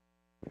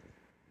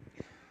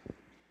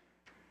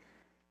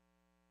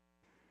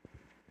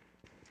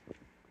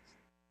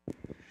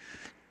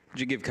 Would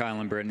you give Kyle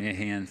and Brittany a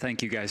hand?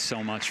 Thank you guys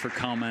so much for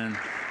coming,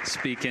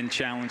 speaking,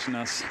 challenging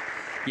us.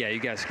 Yeah, you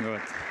guys can go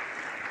ahead.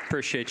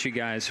 Appreciate you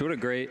guys. What a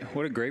great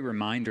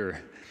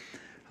reminder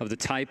of the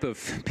type of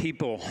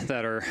people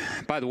that are,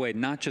 by the way,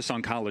 not just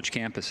on college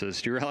campuses.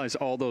 Do you realize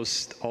all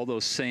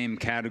those same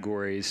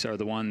categories are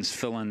the ones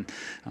filling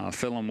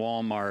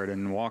Walmart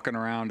and walking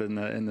around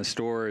in the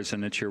stores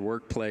and at your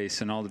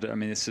workplace and all the, I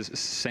mean, it's the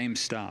same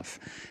stuff.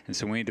 And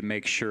so we need to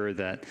make sure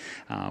that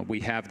we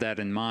have that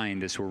in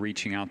mind as we're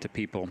reaching out to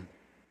people.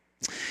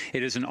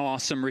 It is an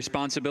awesome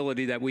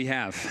responsibility that we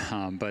have,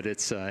 but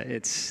it's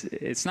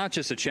not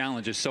just a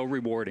challenge. It's so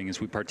rewarding as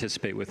we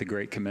participate with the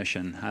Great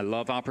Commission. I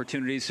love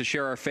opportunities to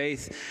share our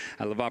faith.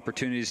 I love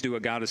opportunities to do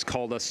what God has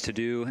called us to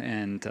do,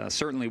 and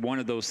certainly one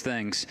of those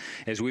things,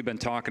 as we've been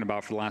talking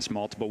about for the last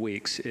multiple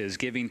weeks, is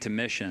giving to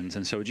missions.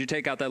 And so would you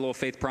take out that little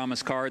faith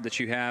promise card that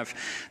you have,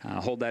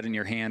 hold that in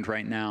your hand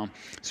right now.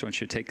 So I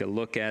want you to take a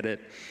look at it.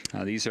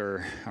 These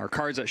are our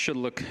cards that should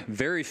look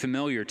very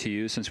familiar to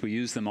you since we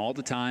use them all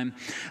the time.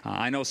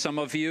 I know some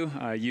of you,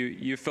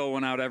 you fill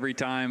one out every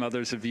time.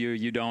 Others of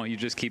you don't. You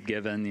just keep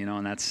giving,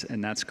 and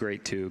that's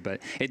great too.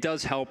 But it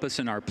does help us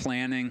in our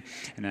planning,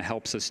 and it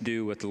helps us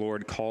do what the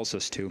Lord calls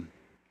us to.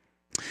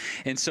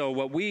 And so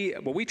what we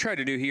try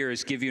to do here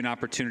is give you an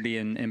opportunity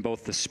in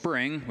both the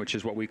spring, which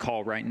is what we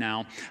call right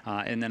now,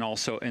 and then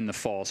also in the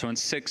fall. So in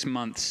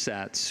 6-month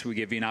sets, we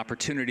give you an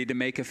opportunity to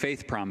make a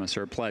faith promise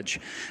or a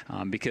pledge,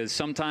 because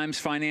sometimes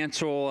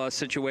financial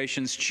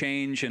situations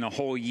change, and a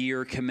whole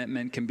year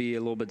commitment can be a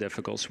little bit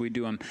difficult. So we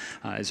do them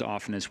as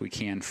often as we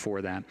can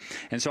for that.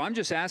 And so I'm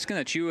just asking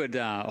that you would,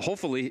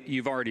 hopefully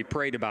you've already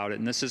prayed about it,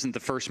 and this isn't the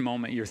first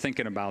moment you're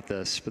thinking about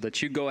this, but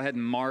that you go ahead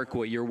and mark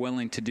what you're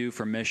willing to do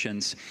for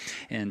missions.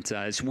 And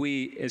as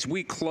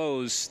we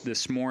close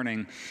this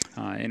morning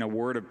in a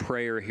word of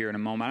prayer here in a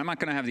moment, I'm not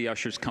going to have the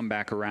ushers come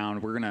back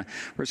around. We're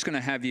just going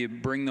to have you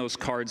bring those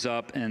cards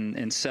up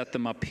and set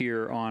them up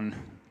here on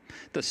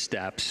the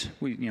steps.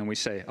 We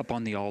say up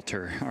on the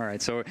altar. All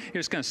right, so you're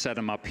just going to set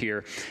them up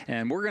here,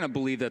 and we're going to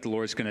believe that the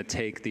Lord's going to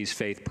take these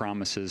faith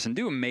promises and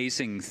do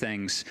amazing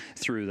things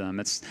through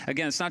them. It's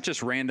not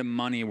just random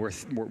money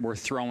we're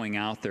throwing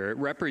out there. It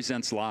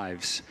represents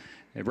lives.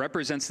 It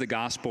represents the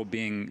gospel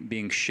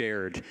being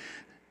shared.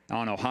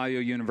 on Ohio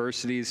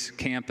University's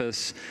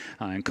campus,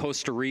 in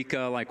Costa Rica,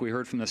 like we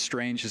heard from the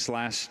Stranges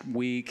last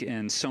week,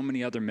 and so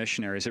many other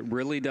missionaries. It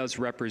really does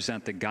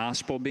represent the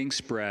gospel being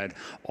spread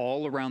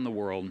all around the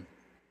world,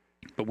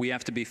 but we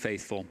have to be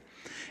faithful.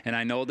 And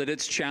I know that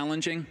it's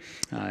challenging.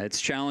 It's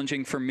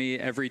challenging for me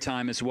every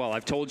time as well.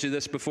 I've told you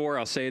this before.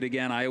 I'll say it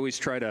again. I always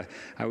try to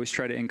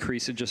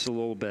increase it just a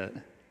little bit.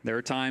 There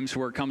are times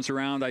where it comes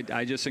around,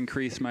 I just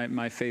increase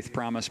my faith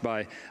promise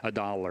by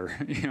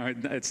 $1. You know,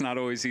 it's not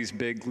always these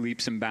big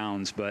leaps and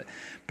bounds, but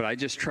I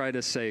just try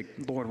to say,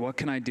 Lord, what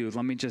can I do?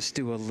 Let me just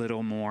do a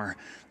little more.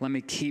 Let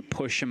me keep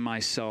pushing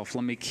myself.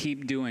 Let me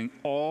keep doing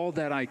all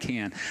that I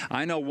can.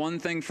 I know one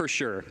thing for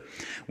sure.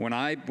 When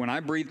I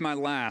breathe my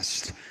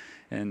last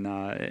and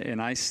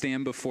I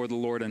stand before the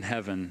Lord in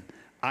heaven,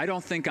 I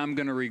don't think I'm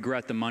going to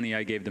regret the money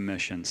I gave to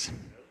missions.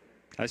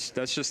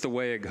 That's just the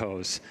way it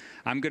goes.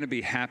 I'm going to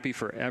be happy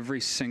for every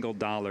single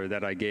dollar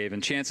that I gave.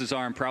 And chances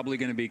are I'm probably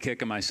going to be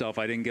kicking myself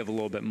I didn't give a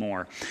little bit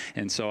more.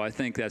 And so I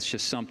think that's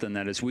just something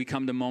that as we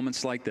come to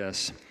moments like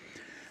this,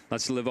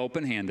 let's live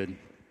open-handed.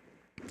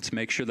 Let's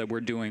make sure that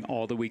we're doing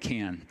all that we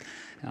can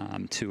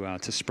to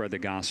spread the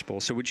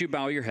gospel. So would you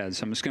bow your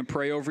heads? I'm just going to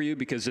pray over you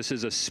because this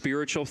is a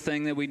spiritual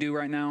thing that we do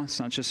right now. It's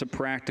not just a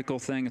practical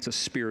thing. It's a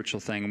spiritual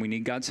thing, and we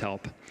need God's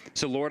help.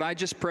 So, Lord, I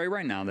just pray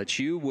right now that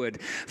you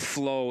would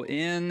flow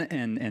in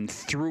and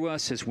through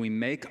us as we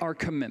make our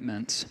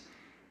commitments.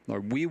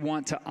 Lord, we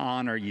want to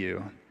honor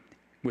you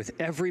with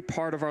every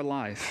part of our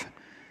life.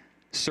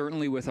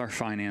 Certainly with our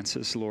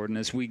finances, Lord. And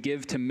as we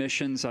give to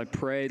missions, I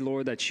pray,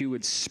 Lord, that you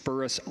would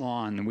spur us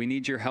on. We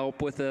need your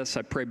help with this.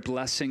 I pray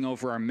blessing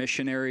over our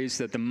missionaries,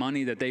 that the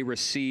money that they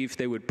receive,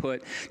 they would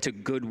put to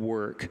good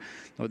work.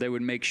 Lord, they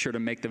would make sure to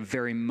make the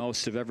very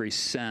most of every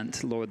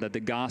cent, Lord, that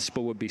the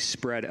gospel would be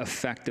spread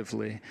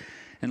effectively.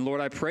 And Lord,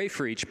 I pray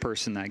for each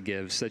person that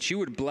gives, that you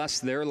would bless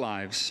their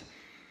lives.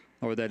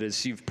 Or that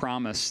as you've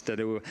promised, that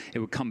it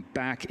would come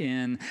back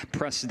in,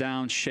 pressed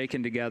down,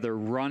 shaken together,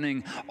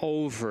 running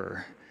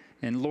over.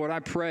 And Lord, I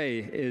pray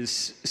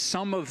is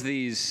some of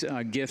these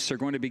gifts are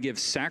going to be given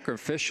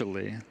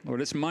sacrificially.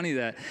 Lord, it's money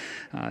that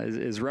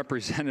is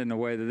represented in a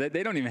way that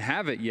they don't even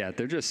have it yet.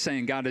 They're just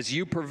saying, God, as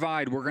you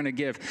provide, we're going to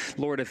give.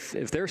 Lord,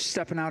 if they're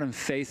stepping out in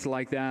faith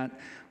like that,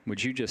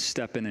 would you just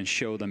step in and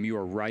show them you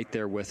are right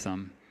there with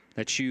them,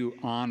 that you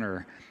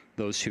honor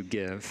those who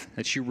give,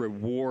 that you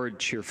reward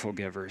cheerful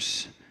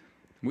givers.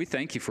 We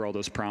thank you for all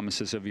those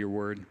promises of your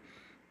word.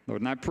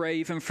 Lord, and I pray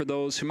even for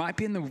those who might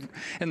be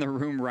in the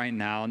room right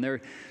now, and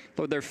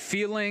they're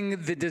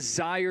feeling the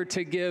desire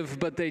to give,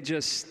 but they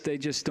just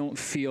don't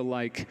feel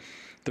like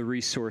the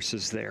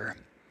resources there,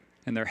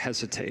 and they're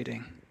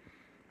hesitating.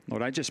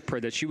 Lord, I just pray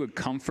that you would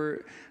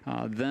comfort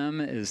them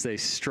as they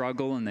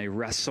struggle and they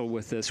wrestle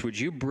with this. Would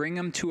you bring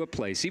them to a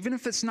place, even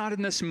if it's not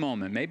in this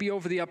moment, maybe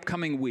over the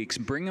upcoming weeks,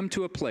 bring them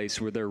to a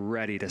place where they're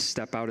ready to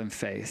step out in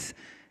faith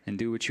and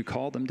do what you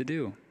called them to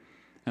do.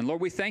 And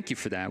Lord, we thank you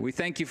for that. We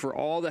thank you for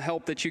all the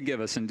help that you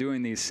give us in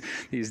doing these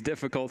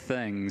difficult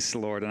things,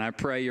 Lord. And I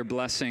pray your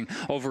blessing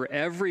over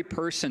every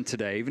person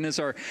today, even as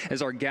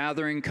our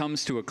gathering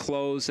comes to a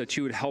close, that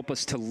you would help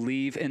us to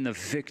leave in the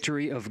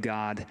victory of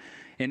God.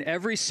 In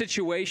every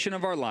situation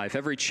of our life,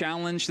 every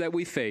challenge that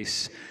we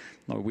face,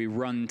 Lord, we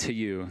run to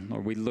you.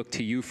 Lord, we look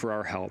to you for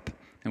our help.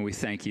 And we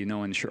thank you,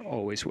 knowing that you're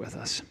always with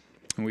us.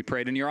 And we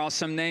prayed in your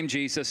awesome name,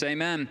 Jesus.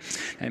 Amen.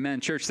 Amen.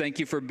 Church, thank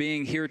you for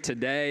being here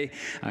today.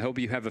 I hope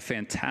you have a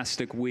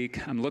fantastic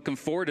week. I'm looking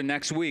forward to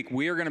next week.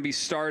 We are going to be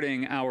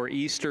starting our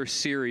Easter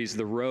series,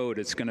 The Road.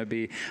 It's going to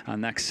be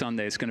next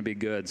Sunday. It's going to be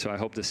good. So I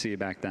hope to see you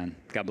back then.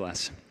 God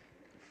bless.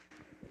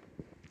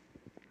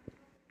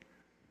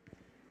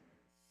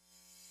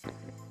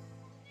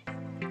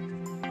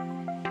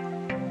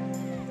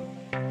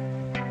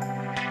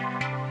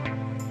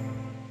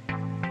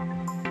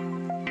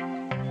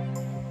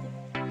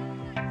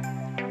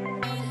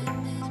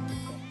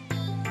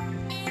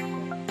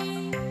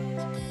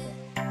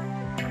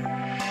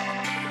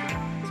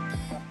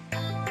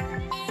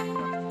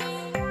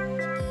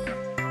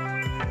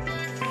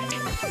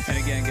 And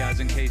again,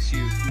 guys, in case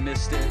you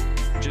missed it,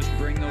 just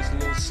bring those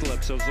little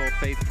slips, those little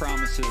faith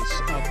promises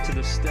up to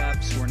the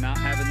steps. We're not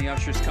having the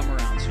ushers come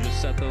around, so just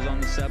set those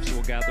on the steps.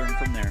 We'll gather them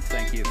from there.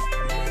 Thank you.